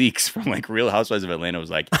 Nene Leakes from like Real Housewives of Atlanta was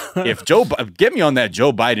like, if get me on that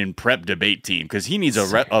Joe Biden prep debate team, because he needs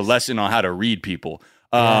a lesson on how to read people.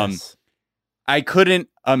 Yes. I couldn't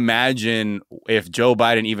imagine if Joe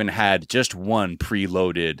Biden even had just one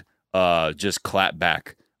preloaded just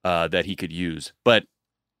clapback that he could use, but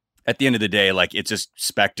at the end of the day, like, it's just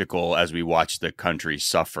spectacle as we watch the country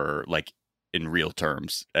suffer, like, in real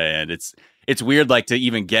terms. And it's weird, like, to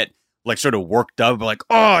even get, like, sort of worked up, like,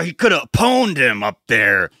 oh, he could have pwned him up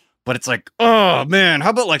there. But it's like, oh, man,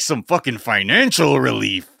 how about, like, some fucking financial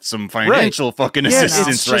relief? Some financial fucking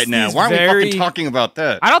assistance right now. Why aren't we fucking talking about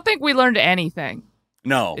that? I don't think we learned anything.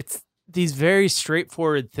 No. It's these very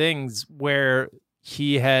straightforward things where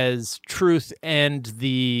he has truth and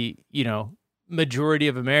the, majority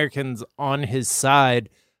of Americans on his side,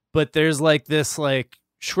 but there's like this like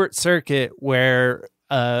short circuit where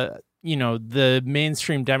the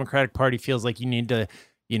mainstream Democratic Party feels like you need to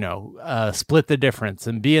split the difference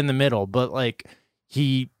and be in the middle, but like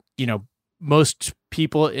most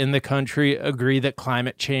people in the country agree that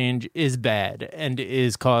climate change is bad and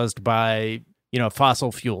is caused by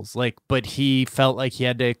fossil fuels, like, but he felt like he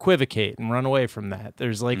had to equivocate and run away from that.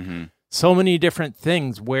 There's like so many different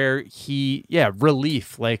things where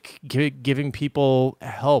relief, like giving people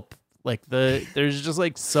help, like there's just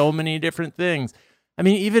like so many different things. I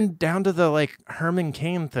mean, even down to the like Herman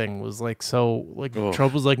Cain thing was like, so like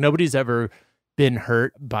Trump was like, nobody's ever been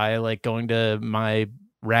hurt by like going to my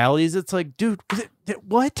rallies. It's like, dude,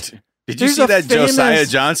 what? Did you see that Josiah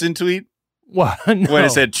Johnson tweet? What? No. When it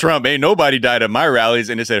said Trump, ain't nobody died at my rallies,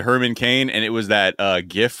 and it said Herman Cain, and it was that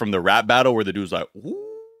gif from the rap battle where the dude's like, ooh.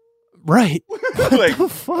 Right. Like,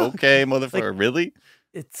 okay, motherfucker, like, really?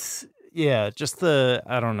 It's, just the,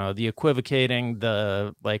 I don't know, the equivocating,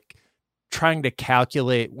 the, like, trying to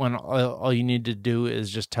calculate when all you need to do is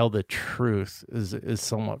just tell the truth is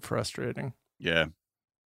somewhat frustrating. Yeah.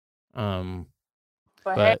 But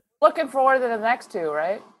hey, looking forward to the next two,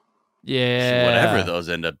 right? Yeah. Whatever those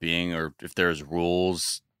end up being, or if there's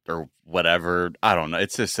rules or whatever, I don't know.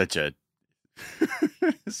 It's just such a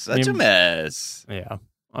mess. Yeah.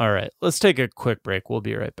 All right, let's take a quick break. We'll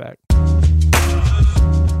be right back.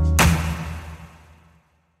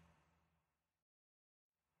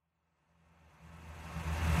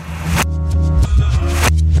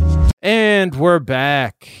 And we're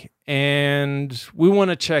back. And we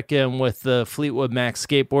want to check in with the Fleetwood Mac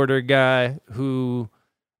skateboarder guy who,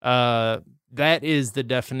 that is the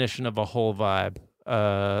definition of a whole vibe.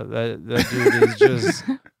 That dude is just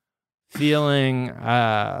feeling,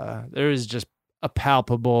 there is just a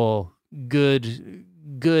palpable good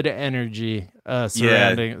energy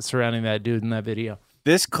surrounding that dude in that video.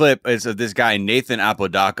 This clip is of this guy Nathan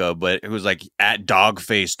Apodaca, but it was like at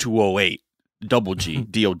Dogface 208 double G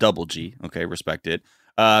DOGG. Okay, respect it.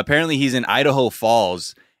 Apparently he's in Idaho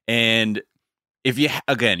Falls, and if you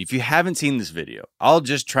haven't seen this video, I'll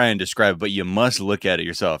just try and describe it, but you must look at it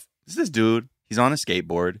yourself. This dude, he's on a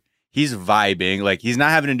skateboard. He's vibing, like he's not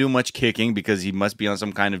having to do much kicking because he must be on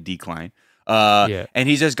some kind of decline. And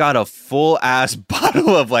he's just got a full ass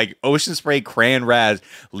bottle of like Ocean Spray Cran Raz,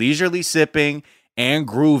 leisurely sipping and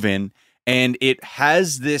grooving. And it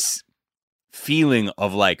has this feeling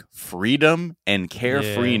of like freedom and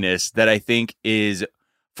carefreeness that I think is,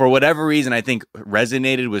 for whatever reason, I think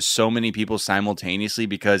resonated with so many people simultaneously,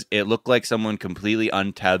 because it looked like someone completely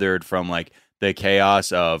untethered from like the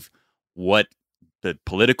chaos of what the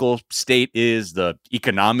political state is, the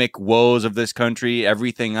economic woes of this country,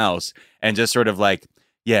 everything else. And just sort of like,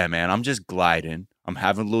 yeah, man, I'm just gliding. I'm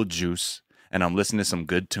having a little juice and I'm listening to some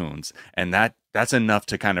good tunes. And that's enough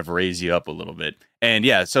to kind of raise you up a little bit. And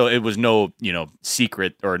yeah, so it was no,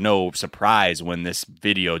 secret or no surprise when this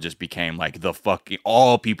video just became like the fucking,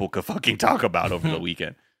 all people could fucking talk about over the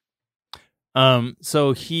weekend.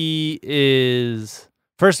 So he is,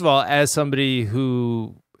 first of all, as somebody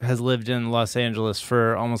who has lived in Los Angeles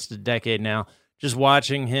for almost a decade now, just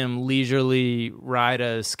watching him leisurely ride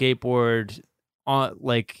a skateboard on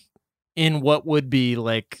like in what would be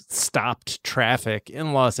like stopped traffic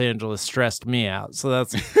in Los Angeles stressed me out. So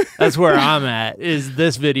that's where I'm at. Is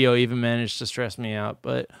this video even managed to stress me out?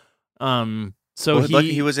 But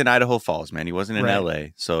he was in Idaho Falls, man. He wasn't in LA,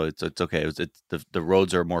 so it's okay. The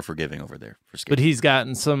roads are more forgiving over there for skateboarding. But he's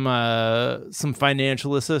gotten some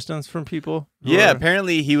financial assistance from people. Yeah,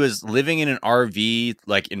 apparently he was living in an RV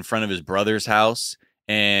like in front of his brother's house,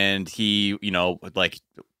 and he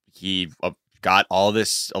got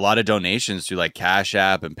a lot of donations through like Cash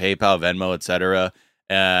App and PayPal, Venmo, etc.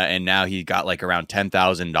 And now he got like around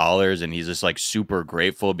 $10,000, and he's just like super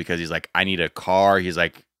grateful because he's like, I need a car. He's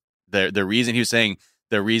like, the reason he was saying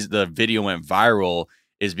the video went viral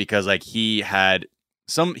is because like he had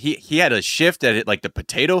a shift at like the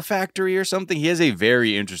potato factory or something. He has a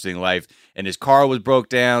very interesting life, and his car was broke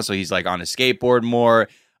down, so he's like on a skateboard more.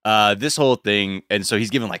 This whole thing, and so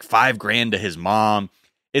he's giving like $5,000 to his mom.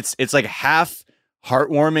 It's like half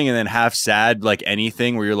heartwarming and then half sad, like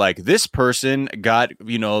anything where you're like, this person got,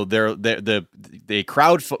 people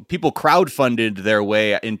crowdfunded their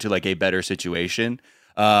way into like a better situation.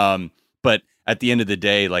 But at the end of the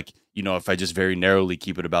day, like, if I just very narrowly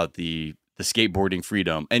keep it about the skateboarding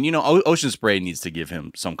freedom, and Ocean Spray needs to give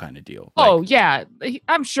him some kind of deal. Oh, yeah.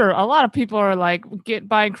 I'm sure a lot of people are like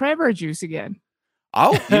buying cranberry juice again. I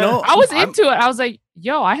was into it. I was like,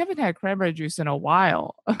 yo, I haven't had cranberry juice in a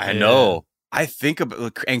while. I know. I think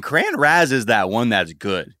about, and Cran Raz is that one that's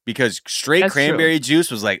good, because that's cranberry juice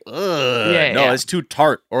was like, ugh, it's too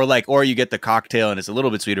tart, or you get the cocktail and it's a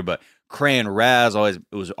little bit sweeter, but Cran Raz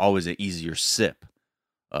was always an easier sip.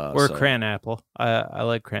 Cran Apple. I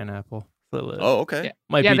like Cran Apple. Oh, okay.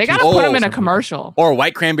 Yeah, they gotta put them in a commercial. Or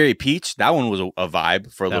White Cranberry Peach. That one was a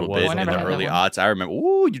vibe for a little bit in the early aughts. I remember.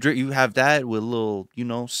 Ooh, you have that with a little,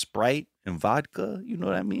 Sprite and vodka. You know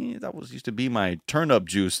what I mean? That used to be my turn-up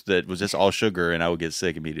juice that was just all sugar, and I would get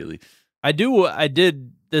sick immediately.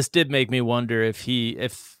 This did make me wonder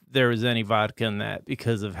if there was any vodka in that,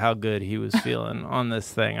 because of how good he was feeling on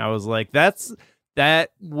this thing. I was like, that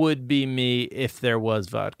would be me if there was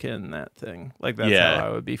vodka in that thing. Like, that's how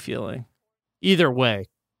I would be feeling. Either way,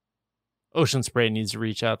 Ocean Spray needs to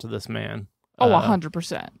reach out to this man. Oh,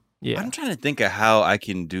 100%. Yeah. I'm trying to think of how I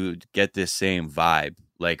can get this same vibe,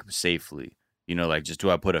 like, safely. Like, just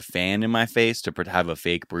do I put a fan in my face to have a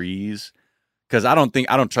fake breeze? Because I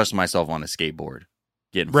don't trust myself on a skateboard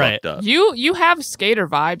getting fucked up. You have skater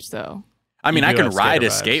vibes, though. I mean, I can ride a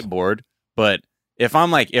skateboard, but if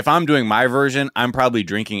I'm doing my version, I'm probably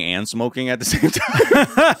drinking and smoking at the same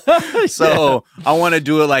time. So I want to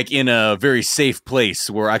do it like in a very safe place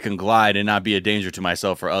where I can glide and not be a danger to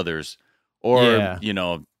myself or others. Or,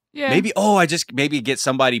 maybe get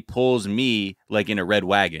somebody pulls me like in a red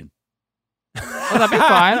wagon. Well, that'd be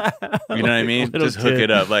fine. You know what I mean? Just hook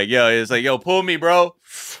it up. Like, it's like, yo, pull me, bro.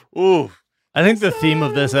 Ooh. I think the theme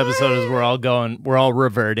of this episode is we're all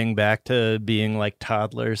reverting back to being like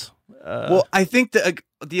toddlers. Well, I think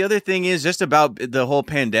the other thing is just about the whole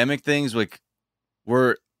pandemic things, like,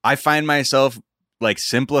 I find myself like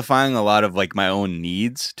simplifying a lot of like my own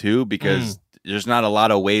needs too, because there's not a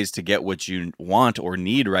lot of ways to get what you want or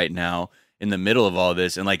need right now in the middle of all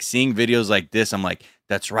this. And like seeing videos like this, I'm like,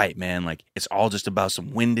 that's right, man. Like, it's all just about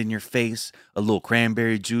some wind in your face, a little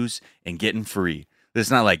cranberry juice, and getting free. It's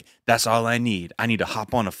not like that's all I need. I need to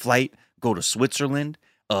hop on a flight, go to Switzerland,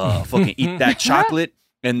 fucking eat that chocolate,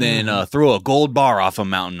 and then throw a gold bar off a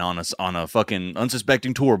mountain on a fucking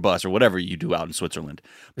unsuspecting tour bus or whatever you do out in Switzerland.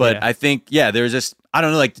 But I think, there's just, I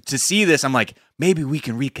don't know, like, to see this, I'm like, maybe we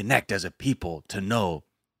can reconnect as a people to know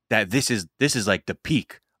that this is like the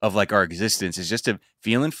peak of like our existence. It's just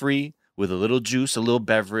feeling free with a little juice, a little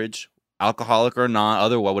beverage, alcoholic or not,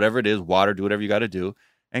 whatever it is, water, do whatever you got to do,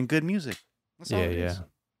 and good music. That's all it is.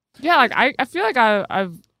 Yeah, like I feel like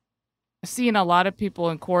I've seen a lot of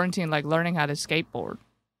people in quarantine like learning how to skateboard,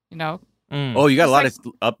 you know? Oh, you got a lot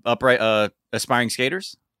of upright aspiring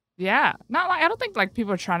skaters? Yeah. Not like I don't think like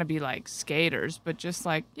people are trying to be like skaters, but just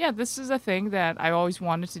like, yeah, this is a thing that I always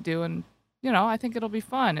wanted to do, and you know, I think it'll be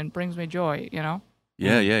fun and brings me joy, you know?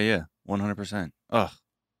 Yeah. 100%. Oh,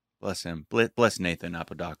 bless him. Bless Nathan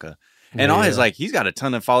Apodaca. And all his he's got a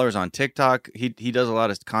ton of followers on TikTok. He does a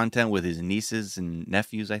lot of content with his nieces and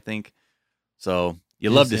nephews, I think. So you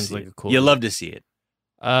love to see it. You love to see it.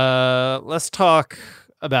 Let's talk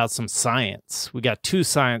about some science. We got 2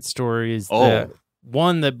 science stories.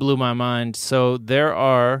 One that blew my mind. So there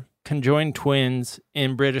are conjoined twins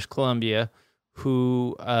in British Columbia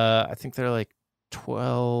who I think they're like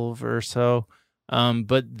 12 or so,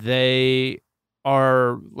 but they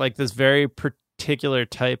are like this very particular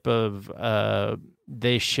type of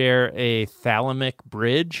they share a thalamic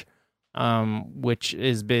bridge, which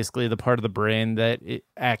is basically the part of the brain that it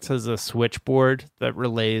acts as a switchboard that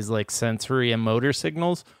relays like sensory and motor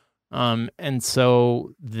signals. And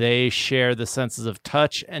so they share the senses of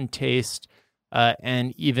touch and taste,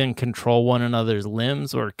 and even control one another's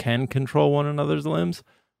limbs, or can control one another's limbs.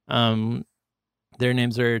 Their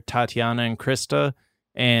names are Tatiana and Krista.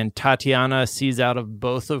 And Tatiana sees out of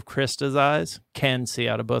both of Krista's eyes, can see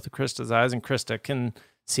out of both of Krista's eyes, and Krista can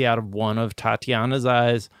see out of one of Tatiana's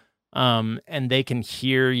eyes. And they can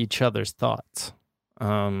hear each other's thoughts,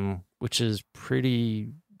 which is pretty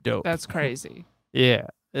dope. That's crazy. Yeah,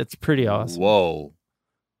 it's pretty awesome. Whoa.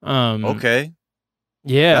 Okay.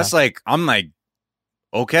 Yeah. That's like, I'm like,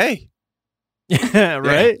 okay. Yeah,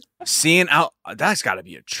 right? Yeah. Seeing out, that's got to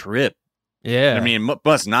be a trip. Yeah. I mean, it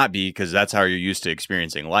must not be, because that's how you're used to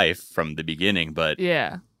experiencing life from the beginning. But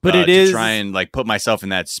yeah. But it to is try and like put myself in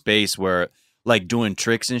that space where like doing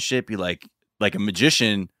tricks and shit, be like a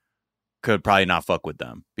magician could probably not fuck with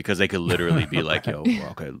them, because they could literally be like, yo,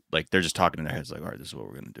 okay, like they're just talking in their heads like, all right, this is what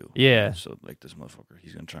we're gonna do. Yeah. So like this motherfucker,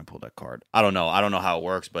 he's gonna try and pull that card. I don't know how it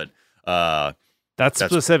works, but that's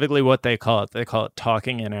specifically what they call it. They call it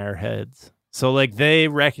talking in our heads. So like they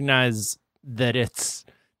recognize that it's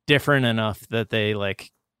different enough that they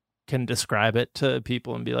like can describe it to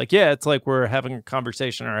people and be like, yeah, it's like we're having a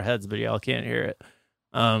conversation in our heads, but y'all can't hear it.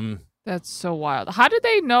 That's so wild. How do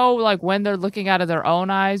they know like when they're looking out of their own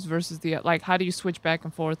eyes versus the like? How do you switch back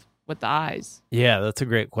and forth with the eyes? Yeah, that's a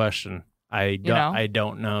great question. I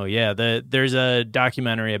don't know. Yeah, there's a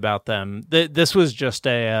documentary about them. This was just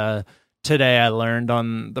a today I learned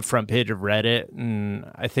on the front page of Reddit,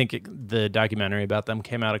 and I think the documentary about them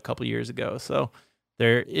came out a couple years ago. So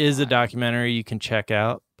there is a documentary you can check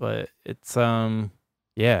out, but it's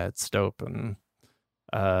it's dope, and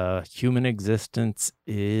human existence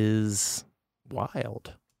is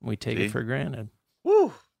wild. We take it for granted.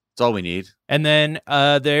 Woo! That's all we need. And then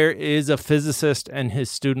there is a physicist and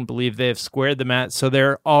his student believe they have squared the math. So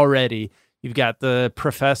they're already, you've got the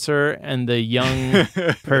professor and the young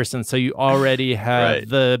person. So you already have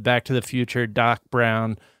the Back to the Future, Doc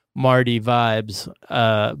Brown, Marty vibes.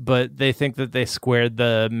 But they think that they squared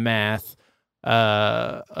the math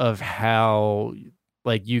of how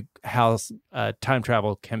time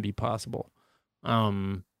travel can be possible.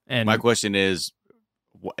 And my question is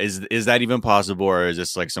that even possible, or is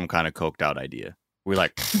this like some kind of coked out idea? We're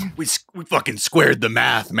like, we fucking squared the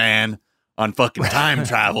math, man, on fucking time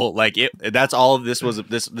travel. Like that's all of this was.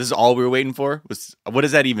 This is all we were waiting for. What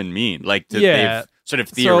does that even mean? Like, they've sort of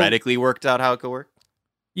theoretically worked out how it could work.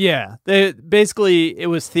 Yeah, basically it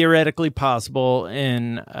was theoretically possible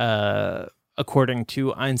according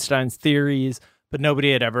to Einstein's theories. But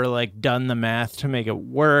nobody had ever like done the math to make it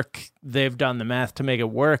work. They've done the math to make it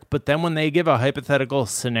work. But then when they give a hypothetical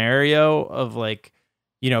scenario of like,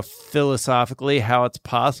 philosophically how it's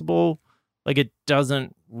possible, like it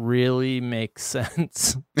doesn't really make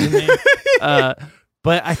sense to me.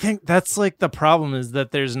 But I think that's like the problem, is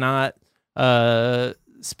that there's not,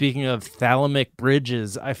 speaking of thalamic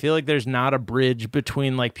bridges, I feel like there's not a bridge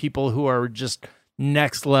between like people who are just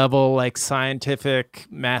next level like scientific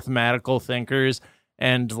mathematical thinkers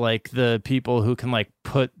and like the people who can like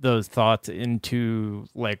put those thoughts into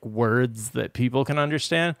like words that people can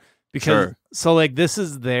understand, because so like this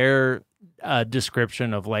is their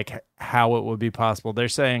description of like how it would be possible. They're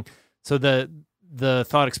saying, so the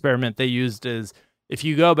thought experiment they used is, if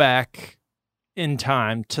you go back in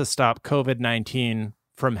time to stop COVID-19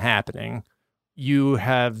 from happening, you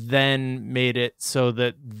have then made it so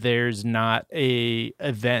that there's not a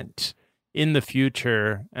event in the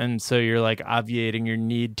future. And so you're like obviating your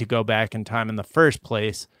need to go back in time in the first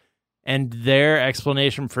place. And their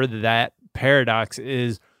explanation for that paradox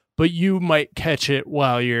is, but you might catch it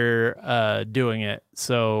while you're doing it.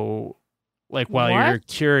 So like while you're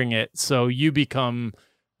curing it, so you become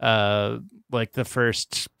like the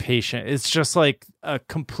first patient. It's just like a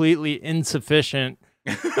completely insufficient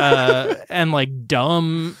and like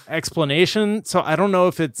dumb explanation. So I don't know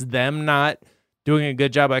if it's them not doing a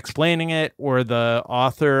good job explaining it or the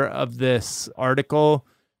author of this article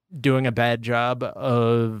doing a bad job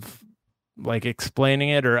of like explaining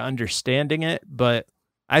it or understanding it. But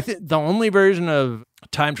I think the only version of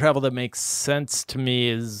time travel that makes sense to me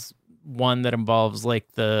is one that involves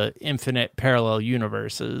like the infinite parallel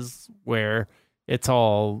universes where it's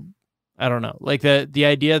all, I don't know, like the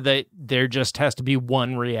idea that there just has to be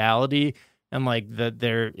one reality and like that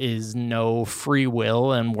there is no free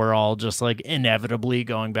will and we're all just like inevitably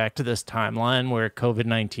going back to this timeline where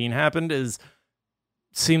COVID-19 happened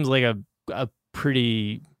seems like a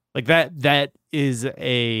pretty like that is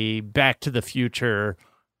a Back to the Future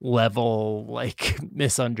level like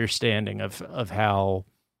misunderstanding of how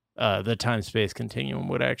the time-space continuum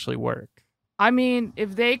would actually work. I mean,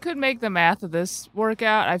 if they could make the math of this work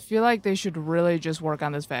out, I feel like they should really just work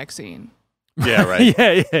on this vaccine. Yeah, right.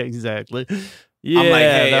 yeah, exactly. Yeah, I'm like,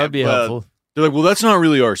 hey, that would be helpful. They're like, well, that's not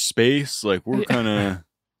really our space. Like, we're kind of...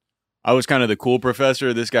 I was kind of the cool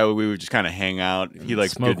professor. This guy, we would just kind of hang out. He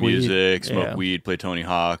liked Smoke good music, weed. smoke weed, play Tony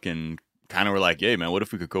Hawk, and kind of were like, hey, man, what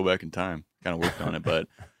if we could go back in time? Kind of worked on it. But,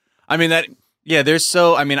 I mean, that... Yeah, there's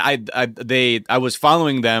so. I mean, I was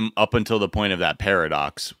following them up until the point of that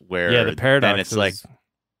paradox where the paradox. Then it's like,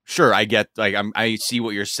 sure, I get like I see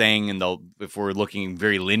what you're saying, and if we're looking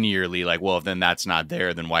very linearly, like, well, if then that's not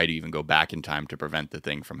there, then why do you even go back in time to prevent the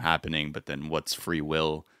thing from happening? But then what's free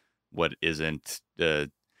will? What isn't?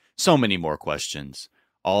 So many more questions.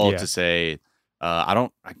 All to say,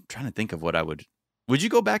 I'm trying to think of what I would. Would you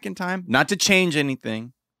go back in time? Not to change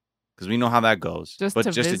anything. Because we know how that goes. Just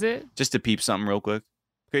to visit? Just to peep something real quick.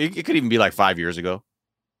 It could even be like 5 years ago.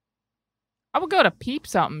 I would go to peep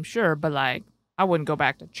something, sure, but like I wouldn't go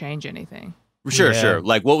back to change anything. Sure.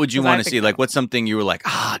 Like, what would you want to see? Like, what's something you were like,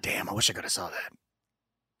 damn, I wish I could have saw that.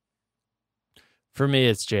 For me,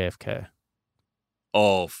 it's JFK.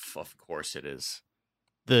 Oh, of course it is.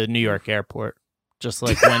 The New York airport. Just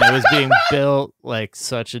like when it was being built, like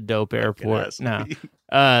such a dope airport. No.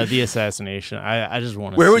 The assassination. I just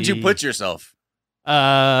want to Where would you put yourself?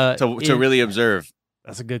 To really observe.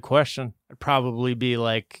 That's a good question. I'd probably be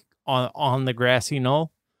like on the grassy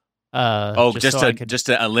knoll. Just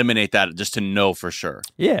to eliminate that, just to know for sure.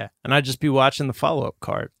 Yeah, and I'd just be watching the follow-up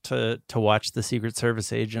cart to watch the Secret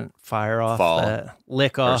Service agent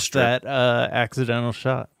lick off that accidental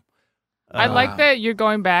shot. I like that you're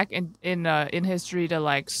going back in history to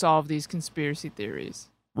like solve these conspiracy theories.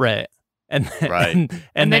 Right. And then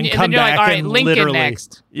then you're come back like, all right, and Lincoln literally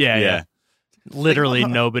next. Yeah. Literally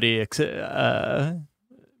nobody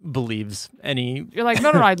believes any. You're like,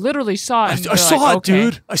 no, I literally saw it. I saw it,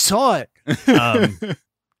 dude. I saw it.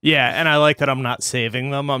 Yeah, and I like that I'm not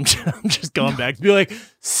saving them. I'm just going back to be like,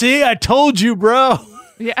 see, I told you, bro.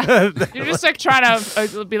 Yeah. You're just like trying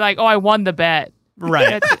to be like, oh, I won the bet.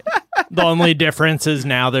 Right. The only difference is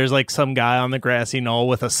now there's like some guy on the grassy knoll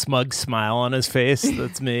with a smug smile on his face.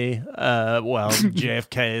 That's me. While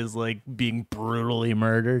JFK is like being brutally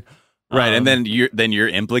murdered. Right, and then you're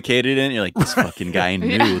implicated in it. You're like, this fucking guy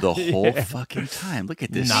knew the whole fucking time. Look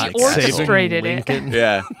at this. Not orchestrated it.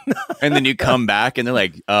 Yeah. And then you come back and they're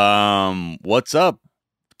like, what's up,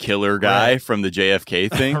 killer guy from the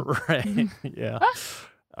JFK thing? Right. Yeah.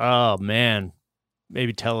 Oh man.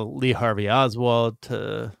 Maybe tell Lee Harvey Oswald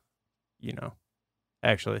to,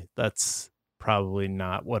 actually, that's probably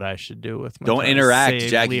not what I should do with my Don't time. interact, Save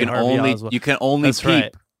Jack. Lee You can only That's peep.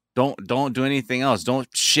 right. Don't do anything else. Don't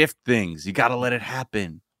shift things. You got to let it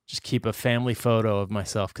happen. Just keep a family photo of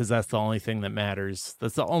myself because that's the only thing that matters.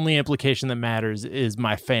 That's the only implication that matters is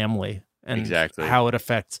my family and how it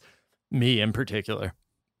affects me in particular.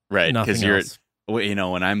 Right, because you're else.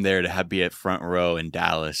 When I'm there to be at front row in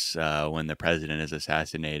Dallas when the president is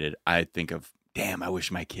assassinated, I think of, damn, I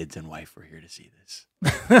wish my kids and wife were here to see this.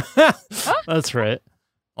 That's right.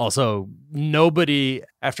 Also, nobody,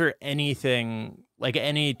 after anything, like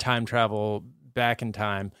any time travel back in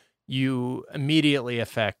time, you immediately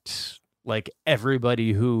affect like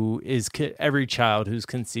everybody who is, every child who's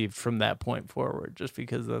conceived from that point forward, just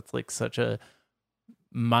because that's like such a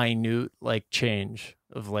minute like change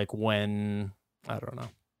of like when, I don't know.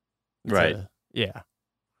 Right. Yeah.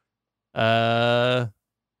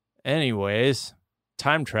 Anyways,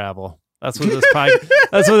 time travel. That's what this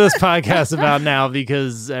podcast is about now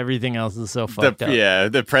because everything else is so fucked up. Yeah,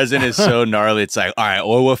 the present is so gnarly. It's like, all right,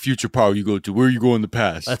 what future power you go to? Where you go in the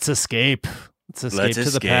past? Let's escape. Let's escape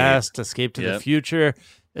to the past, escape to the future,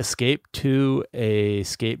 escape to a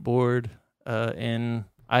skateboard in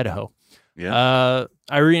Idaho. Yeah.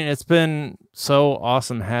 Irene, it's been so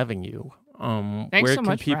awesome having you. Thanks where so can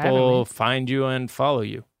much for having people me. find you and follow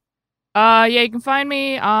you? You can find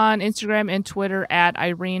me on Instagram and Twitter at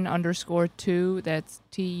Irene_2. That's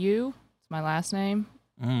TU. It's my last name.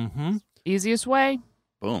 Mm-hmm. Easiest way.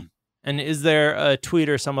 Boom. And is there a tweet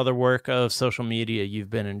or some other work of social media you've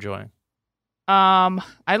been enjoying?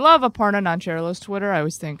 I love Aparna Nancherlo's Twitter. I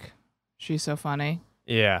always think she's so funny.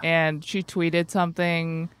 Yeah. And she tweeted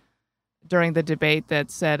something during the debate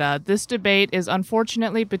that said, this debate is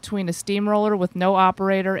unfortunately between a steamroller with no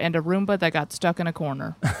operator and a Roomba that got stuck in a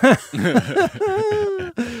corner.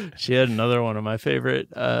 She had another one of my favorite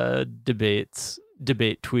debate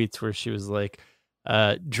tweets where she was like,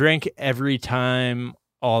 drink every time,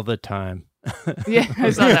 all the time. Yeah,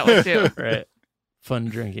 I saw that one too. Right. Fun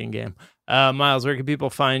drinking game. Miles, where can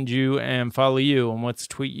people find you and follow you, and what's a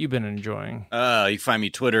tweet you've been enjoying? You can find me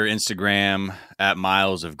Twitter, Instagram at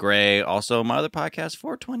Miles of Gray. Also, my other podcast,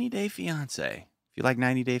 420 Day Fiance. If you like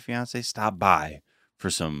 90 Day Fiance, stop by for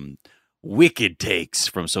some wicked takes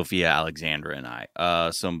from Sophia Alexandra and I.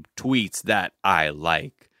 Some tweets that I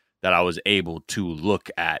like that I was able to look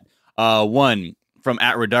at. One from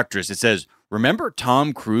 @Reductress. It says, "Remember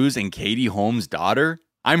Tom Cruise and Katie Holmes' daughter?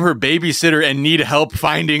 I'm her babysitter and need help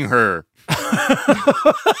finding her."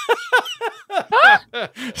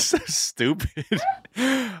 So stupid.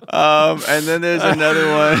 And then there's another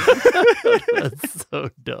one. That's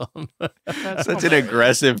so dumb. Such an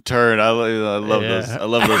aggressive turn. I love those. I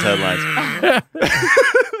love those headlines.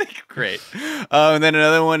 Great. And then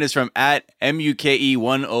another one is from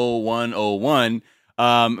 @MUKE10101.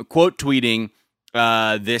 Quote tweeting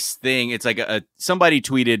this thing. It's like somebody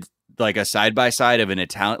tweeted like a side-by-side of an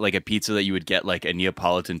Italian, like a pizza that you would get, like a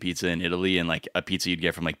Neapolitan pizza in Italy, and like a pizza you'd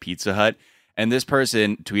get from like Pizza Hut. And this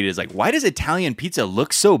person tweeted is like, "Why does Italian pizza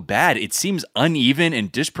look so bad? It seems uneven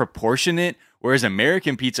and disproportionate, whereas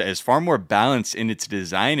American pizza is far more balanced in its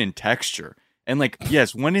design and texture." And like,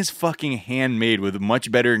 yes, one is fucking handmade with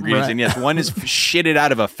much better ingredients. Right. And yes, one is shitted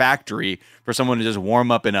out of a factory for someone to just warm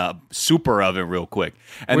up in a super oven real quick.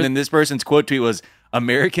 And then this person's quote tweet was,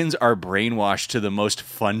 "Americans are brainwashed to the most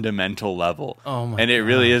fundamental level." Oh my And it God.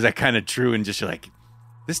 really is kind of true. And just you're like,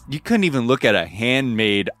 this, you couldn't even look at a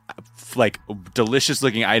handmade, like delicious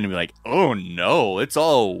looking item and be like, "Oh no, it's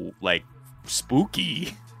all like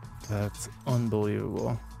spooky." That's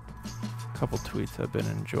unbelievable. A couple tweets I've been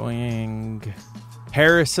enjoying.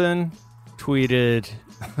 Harrison tweeted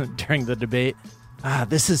during the debate,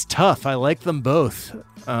 "This is tough. I like them both."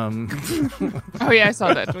 Oh yeah, I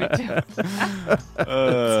saw that tweet too.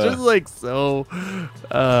 It's just like so.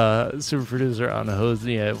 Super producer Anna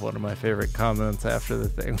Hosni had one of my favorite comments after the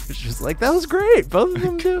thing, which was like, "That was great. Both of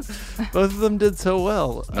them did so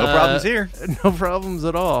well. No problems here. No problems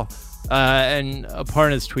at all." And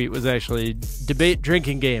Aparna's tweet was actually debate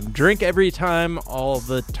drinking game. Drink every time, all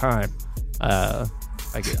the time. I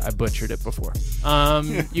butchered it before.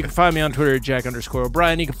 You can find me on Twitter at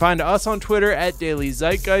Jack_O'Brien. You can find us on Twitter at Daily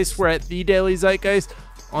Zeitgeist. We're at The Daily Zeitgeist.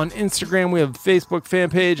 On Instagram, we have a Facebook fan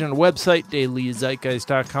page and a website,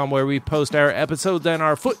 dailyzeitgeist.com, where we post our episodes and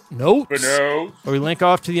our footnotes. Where we link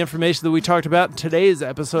off to the information that we talked about in today's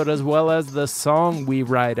episode, as well as the song we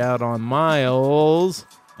write out on. Miles.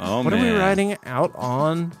 Oh, what man. are we writing out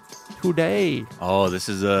on today? Oh, this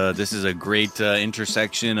is a great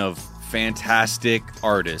intersection of fantastic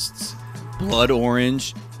artists, Blood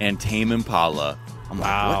Orange and Tame Impala. I'm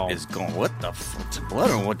Wow. like, what the fuck's Blood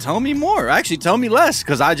Orange? Well, tell me more. Actually, tell me less,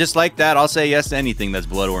 because I just like that. I'll say yes to anything that's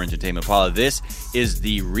Blood Orange and Tame Impala. This is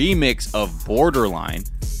the remix of Borderline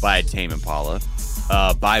by Tame Impala,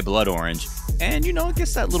 by Blood Orange. And, you know, it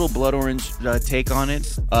gets that little Blood Orange take on it.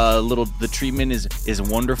 The treatment is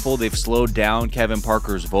wonderful. They've slowed down Kevin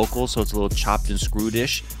Parker's vocals, so it's a little chopped and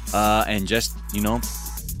screwed-ish. And just, you know,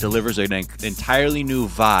 delivers an entirely new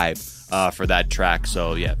vibe for that track.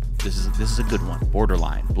 So yeah, this is a good one.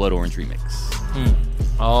 Borderline, Blood Orange remix.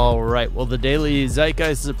 All right. Well, the Daily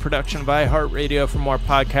Zeitgeist is a production of iHeartRadio. For more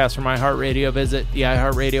podcasts from iHeartRadio, visit the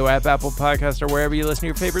iHeartRadio app, Apple Podcast, or wherever you listen to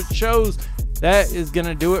your favorite shows. That is going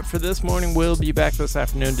to do it for this morning. We'll be back this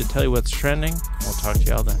afternoon to tell you what's trending. We'll talk to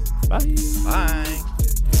y'all then. Bye. Bye.